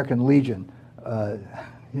 American Legion, the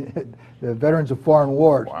Veterans of Foreign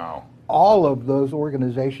Wars. Wow. All of those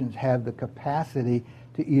organizations have the capacity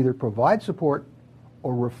to either provide support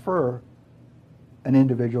or refer an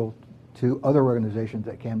individual to other organizations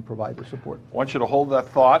that can provide the support. I want you to hold that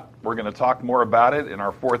thought. We're going to talk more about it in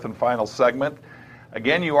our fourth and final segment.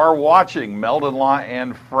 Again, you are watching Meldon Law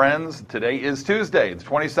and Friends. Today is Tuesday, the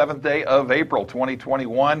 27th day of April,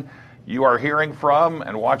 2021. You are hearing from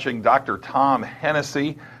and watching Dr. Tom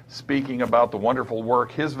Hennessey speaking about the wonderful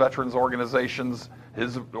work his veterans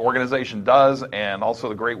his organization does, and also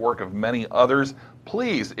the great work of many others.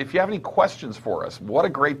 Please, if you have any questions for us, what a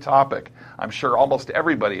great topic. I'm sure almost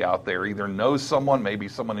everybody out there either knows someone, maybe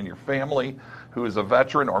someone in your family who is a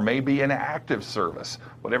veteran, or maybe in active service.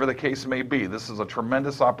 Whatever the case may be, this is a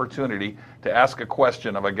tremendous opportunity to ask a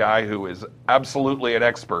question of a guy who is absolutely an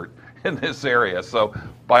expert in this area. So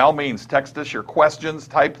by all means, text us your questions,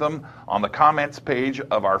 type them on the comments page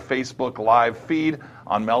of our Facebook Live feed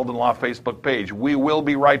on Meldon Law Facebook page. We will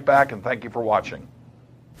be right back, and thank you for watching.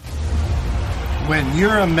 When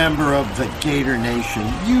you're a member of the Gator Nation,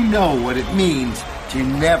 you know what it means to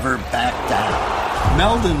never back down.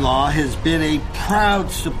 Meldon Law has been a proud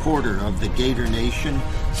supporter of the Gator Nation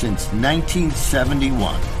since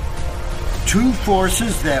 1971. Two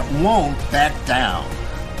forces that won't back down.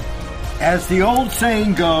 As the old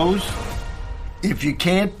saying goes, if you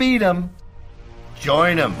can't beat them,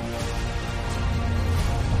 join them.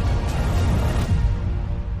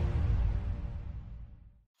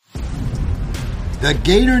 The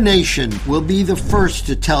Gator Nation will be the first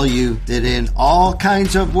to tell you that in all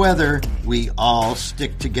kinds of weather, we all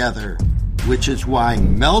stick together, which is why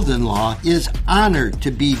Meldon Law is honored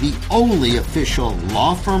to be the only official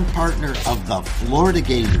law firm partner of the Florida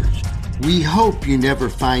Gators. We hope you never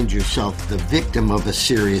find yourself the victim of a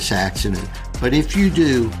serious accident, but if you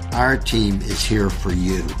do, our team is here for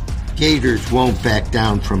you. Gators won't back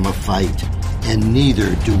down from a fight, and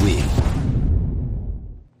neither do we.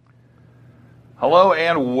 Hello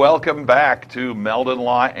and welcome back to Meldon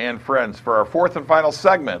Law and Friends for our fourth and final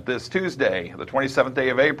segment this Tuesday, the 27th day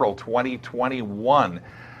of April, 2021.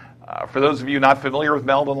 For those of you not familiar with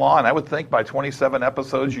Meldon Law, and I would think by 27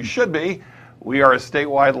 episodes you should be, we are a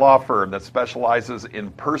statewide law firm that specializes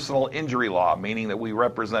in personal injury law, meaning that we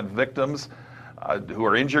represent victims who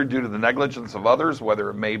are injured due to the negligence of others, whether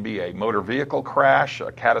it may be a motor vehicle crash,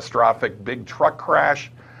 a catastrophic big truck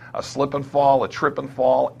crash, a slip and fall, a trip and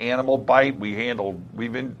fall, animal bite.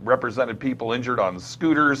 We've represented people injured on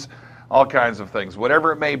scooters, all kinds of things.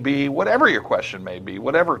 Whatever it may be, whatever your question may be,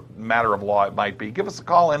 whatever matter of law it might be, give us a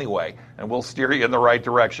call anyway, and we'll steer you in the right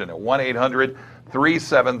direction at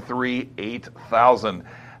 1-800-373-8000.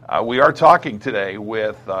 We are talking today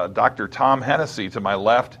with Dr. Tom Hennessey to my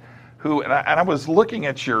left, who, and I was looking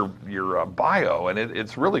at your bio, and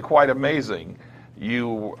it's really quite amazing.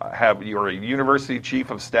 You're a University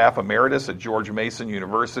Chief of Staff Emeritus at George Mason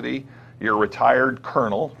University. You're a retired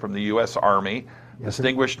colonel from the U.S. Army, yes,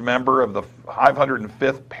 distinguished member of the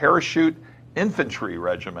 505th Parachute Infantry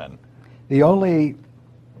Regiment. The only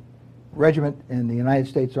regiment in the United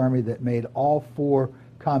States Army that made all 4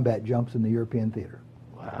 combat jumps in the European theater.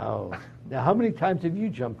 Wow. Now, how many times have you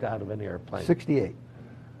jumped out of an airplane? 68.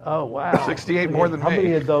 Oh, wow. 68 more than how me. How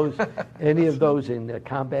many of those, any of those in a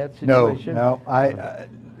combat situation? No.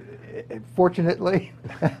 Fortunately,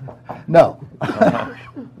 no.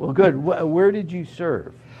 Well, good. Where did you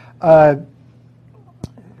serve? I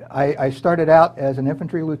started out as an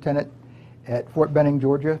infantry lieutenant at Fort Benning,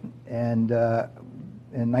 Georgia, and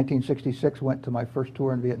in 1966 went to my first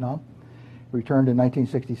tour in Vietnam. Returned in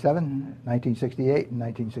 1967, 1968, and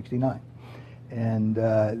 1969. And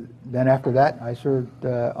then after that, I served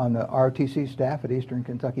on the ROTC staff at Eastern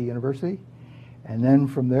Kentucky University. And then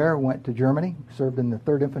from there, went to Germany, served in the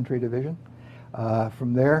 3rd Infantry Division.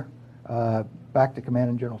 From there, back to Command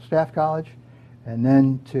and General Staff College, and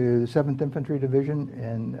then to the 7th Infantry Division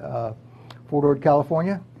in Fort Ord,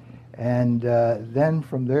 California. And then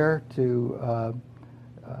from there to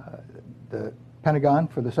the Pentagon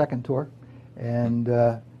for the 2nd tour. And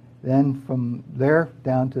then from there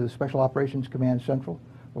down to the Special Operations Command Central,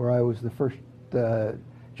 where I was the first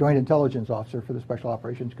Joint Intelligence Officer for the Special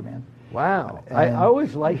Operations Command. Wow. I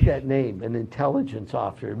always like that name, an intelligence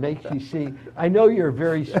officer. It makes you see, I know you're a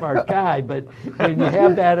very smart guy, but when you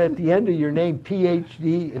have that at the end of your name,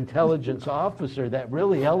 PhD intelligence officer, that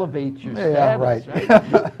really elevates your status,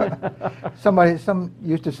 right? Some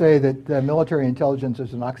used to say that military intelligence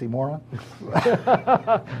is an oxymoron.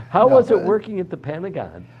 How was it working at the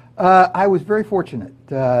Pentagon? I was very fortunate.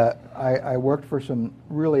 I worked for some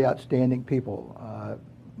really outstanding people.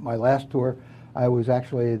 My last tour, I was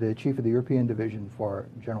actually the chief of the European division for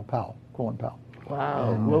General Powell, Colin Powell.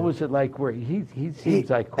 Wow. And what was it like? Where he seems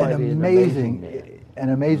like quite an amazing man. An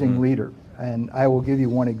amazing leader. And I will give you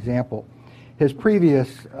one example. His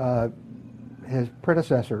predecessor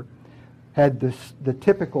had the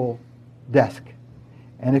typical desk.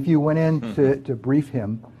 And if you went in to brief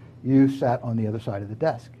him, you sat on the other side of the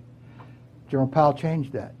desk. General Powell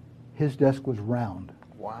changed that. His desk was round.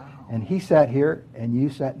 Wow. And he sat here, and you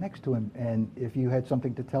sat next to him. And if you had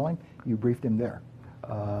something to tell him, you briefed him there.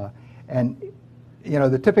 And, you know,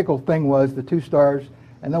 the typical thing was the 2 stars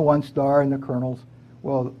and the 1 star and the colonels.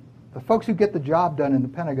 Well, the folks who get the job done in the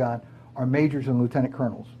Pentagon are majors and lieutenant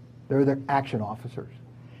colonels. They're the action officers.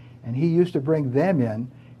 And he used to bring them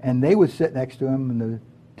in, and they would sit next to him, and the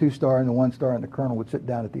 2 star and the 1 star and the colonel would sit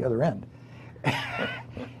down at the other end.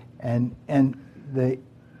 And the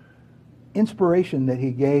inspiration that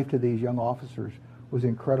he gave to these young officers was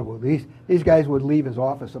incredible. These guys would leave his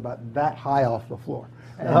office about that high off the floor.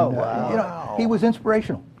 And, wow. You know, he was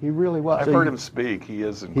inspirational. He really was. I've heard him speak. He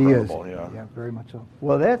is incredible. He is. Yeah, very much so.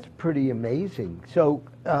 Well, that's pretty amazing. So,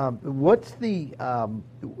 what's the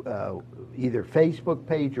either Facebook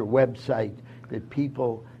page or website that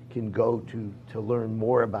people can go to learn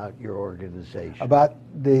more about your organization? About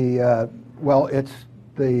the it's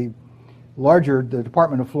the larger, the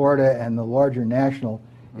Department of Florida and the larger national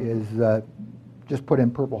is just put in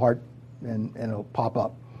Purple Heart and it'll pop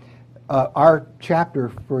up. Our chapter,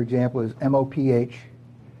 for example, is MOPH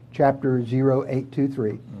chapter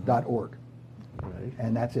 0823.org. Right.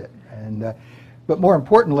 And that's it. And but more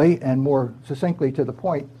importantly and more succinctly to the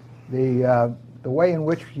point, the way in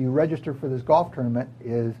which you register for this golf tournament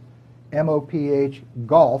is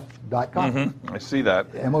mophgolf.com. I see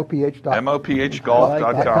that.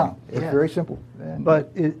 mophgolf.com. It's very simple. And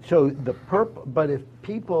But but if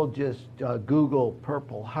people just Google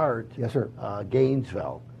Purple Heart, yes, sir.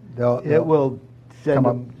 Gainesville, They'll it will send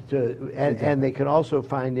come them to, and they can also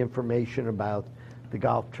find information about the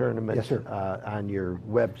golf tournament Yes, sir. On your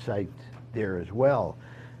website there as well.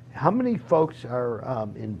 How many folks are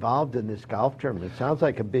involved in this golf tournament? It sounds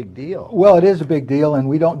like a big deal. Well, it is a big deal, and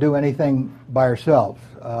we don't do anything by ourselves.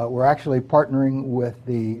 We're actually partnering with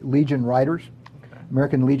the Legion Riders. Okay.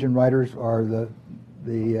 American Legion Riders are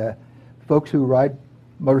the folks who ride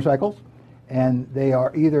motorcycles, and they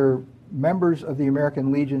are either members of the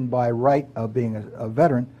American Legion by right of being a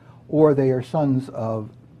veteran, or they are sons of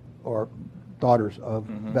or daughters of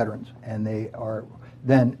veterans, and they are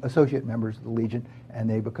then associate members of the Legion, and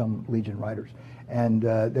they become Legion Riders. And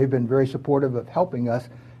they've been very supportive of helping us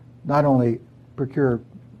not only procure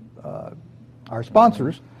our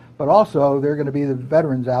sponsors, but also they're going to be the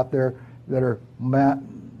veterans out there that are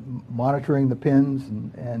monitoring the pins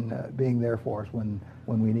and being there for us when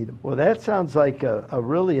we need them. Well, that sounds like a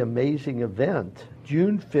really amazing event.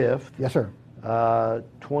 June 5th. Yes, sir.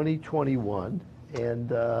 2021.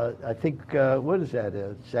 And I think, what is that,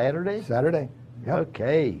 Saturday? Saturday. Yep.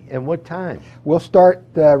 Okay. And what time? We'll start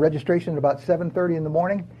registration at about 7:30 in the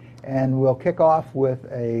morning, and we'll kick off with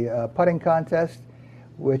a putting contest,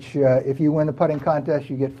 which if you win the putting contest,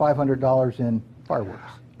 you get $500 in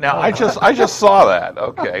fireworks. Now I just saw that.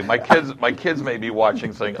 Okay, my kids may be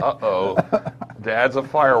watching, saying, "Uh-oh, Dad's a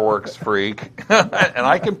fireworks freak," and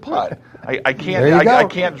I can putt. I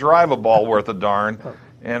can't drive a ball worth a darn.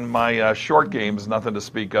 And my short game is nothing to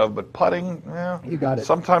speak of, but putting, you got it.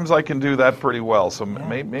 Sometimes I can do that pretty well, so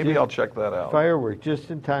maybe I'll check that out. Fireworks,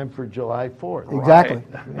 just in time for July 4th. Exactly.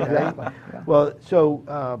 Right. Exactly. Yeah. Well, so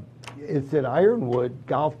it's at Ironwood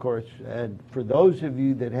Golf Course, and for those of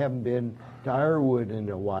you that haven't been to Ironwood in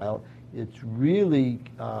a while, it's really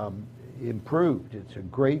improved. It's a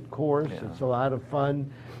great course. Yeah. It's a lot of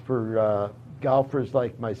fun for golfers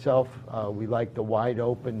like myself. We like the wide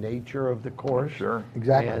open nature of the course. Sure.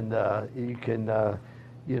 Exactly. And you can,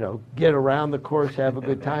 get around the course, have a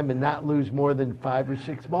good time, and not lose more than 5 or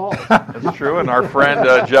 6 balls. That's true. And our friend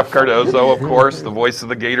Jeff Cardozo, of course, the voice of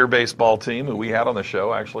the Gator baseball team, who we had on the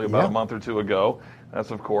show actually about a month or two ago.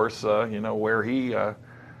 That's, of course, where he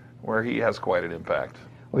has quite an impact.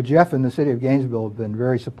 Well, Jeff and the city of Gainesville have been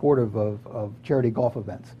very supportive of charity golf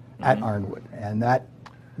events at Ironwood, and that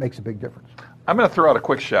makes a big difference. I'm going to throw out a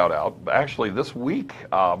quick shout out. Actually, this week,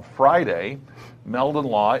 Friday, Meldon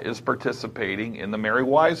Law is participating in the Mary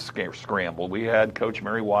Wise Scramble. We had Coach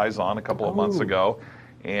Mary Wise on a couple of months ago,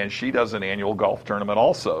 and she does an annual golf tournament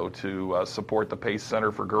also to support the Pace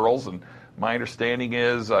Center for Girls. And my understanding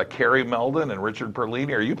is Carrie Meldon and Richard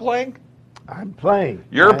Perlini. Are you playing? I'm playing.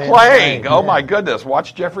 You're playing. Oh, my goodness.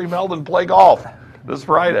 Watch Jeffrey Meldon play golf this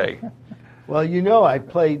Friday. Well, you know, I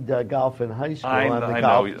played golf in high school on the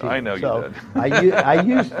golf team. I know so you did. I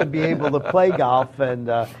used to be able to play golf, and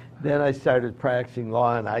then I started practicing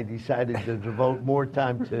law, and I decided to devote more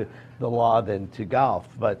time to the law than to golf.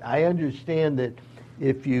 But I understand that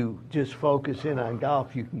if you just focus in on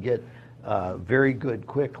golf, you can get very good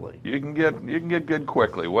quickly. You can get good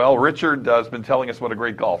quickly. Well, Richard has been telling us what a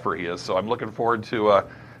great golfer he is, so I'm looking forward to.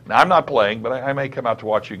 Now, I'm not playing, but I may come out to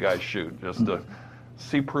watch you guys shoot, just to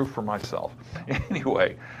see proof for myself.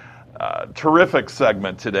 Anyway, terrific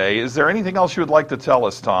segment today. Is there anything else you would like to tell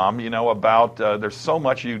us, Tom? You know, about there's so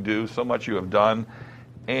much you do, so much you have done,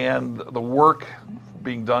 and the work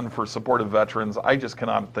being done for supportive veterans. I just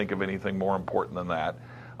cannot think of anything more important than that.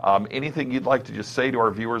 Anything you'd like to just say to our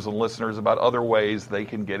viewers and listeners about other ways they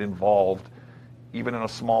can get involved, even in a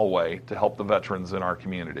small way, to help the veterans in our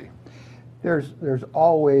community? There's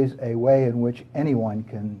always a way in which anyone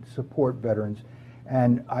can support veterans,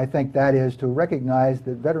 and I think that is to recognize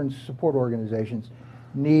that veterans support organizations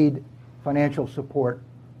need financial support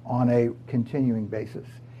on a continuing basis.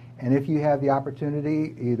 And if you have the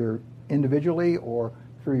opportunity, either individually or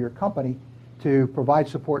through your company, to provide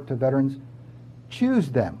support to veterans, choose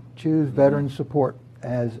them. Choose veteran support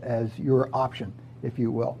as your option, if you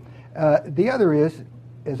will. The other is,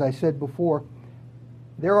 as I said before,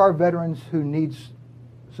 there are veterans who need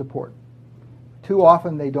support. Too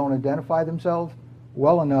often they don't identify themselves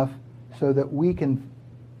well enough so that we can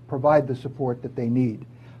provide the support that they need.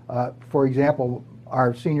 For example,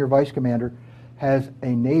 our senior vice commander has a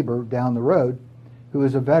neighbor down the road who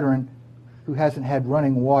is a veteran who hasn't had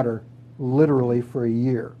running water literally for a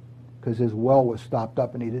year because his well was stopped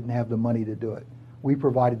up and he didn't have the money to do it. We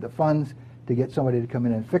provided the funds to get somebody to come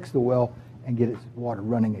in and fix the well and get his water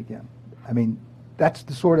running again. I mean, that's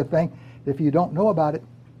the sort of thing, if you don't know about it,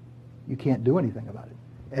 you can't do anything about it.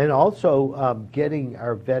 And also getting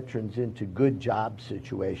our veterans into good job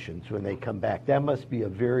situations when they come back. That must be a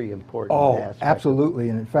very important aspect. Oh, absolutely.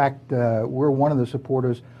 And in fact, we're one of the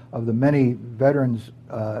supporters of the many veterans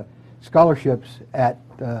scholarships at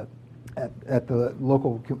the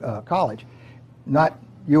local college. Not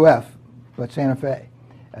UF, but Santa Fe.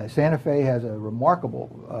 Santa Fe has a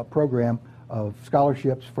remarkable program of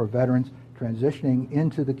scholarships for veterans transitioning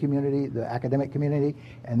into the community, the academic community,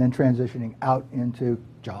 and then transitioning out into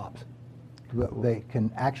jobs that they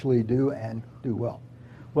can actually do and do well.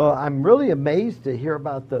 Well, I'm really amazed to hear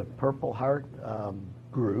about the Purple Heart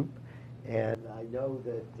group, and I know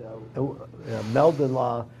that Meldon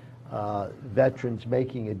Law Veterans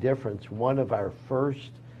Making a Difference, one of our first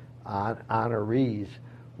honorees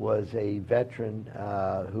was a veteran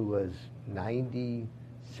who was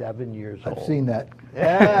 97 years old. I've seen that.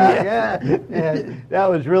 Yeah. And that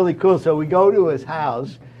was really cool. So we go to his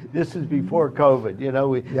house. This is before COVID, you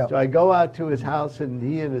know. So I go out to his house, and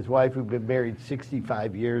he and his wife, who've been married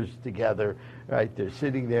 65 years together, right? They're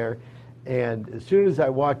sitting there. And as soon as I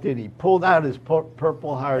walked in, he pulled out his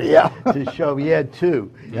Purple Heart to show me. He had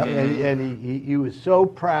two. Yep. And he was so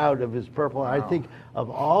proud of his Purple Heart. Wow. I think of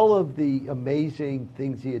all of the amazing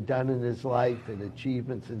things he had done in his life and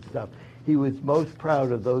achievements and stuff, he was most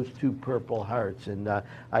proud of those two Purple Hearts. And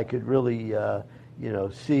I could really,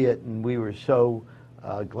 see it. And we were so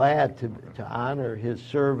glad to honor his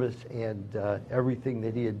service and everything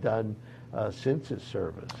that he had done since his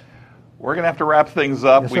service. We're going to have to wrap things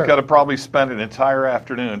up. Yes, we could have probably spent an entire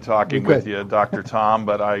afternoon talking with you, Dr. Tom,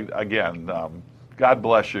 but God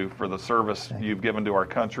bless you for the service you've given to our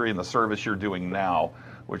country and the service you're doing now,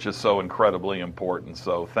 which is so incredibly important.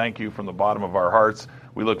 So thank you from the bottom of our hearts.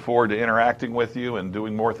 We look forward to interacting with you and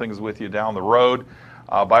doing more things with you down the road.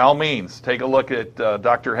 By all means, take a look at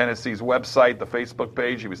Dr. Hennessey's website, the Facebook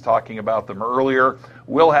page. He was talking about them earlier.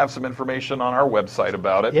 We'll have some information on our website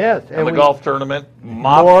about it. Yes. And the golf tournament.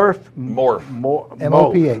 Morph.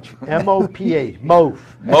 M-O-P-H. M-O-P-H.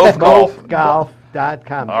 Morph.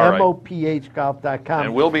 Golf.com. Right. MOPHgolf.com.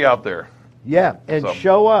 And we'll be out there. Yeah, and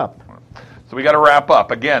show up. So we got to wrap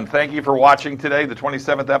up. Again, thank you for watching today, the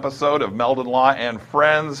 27th episode of Meldon Law and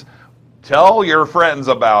Friends. Tell your friends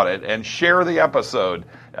about it and share the episode.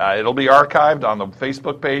 It'll be archived on the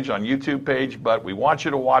Facebook page, on YouTube page, but we want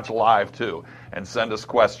you to watch live too and send us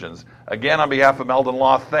questions. Again, on behalf of Meldon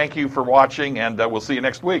Law, thank you for watching, and we'll see you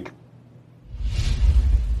next week.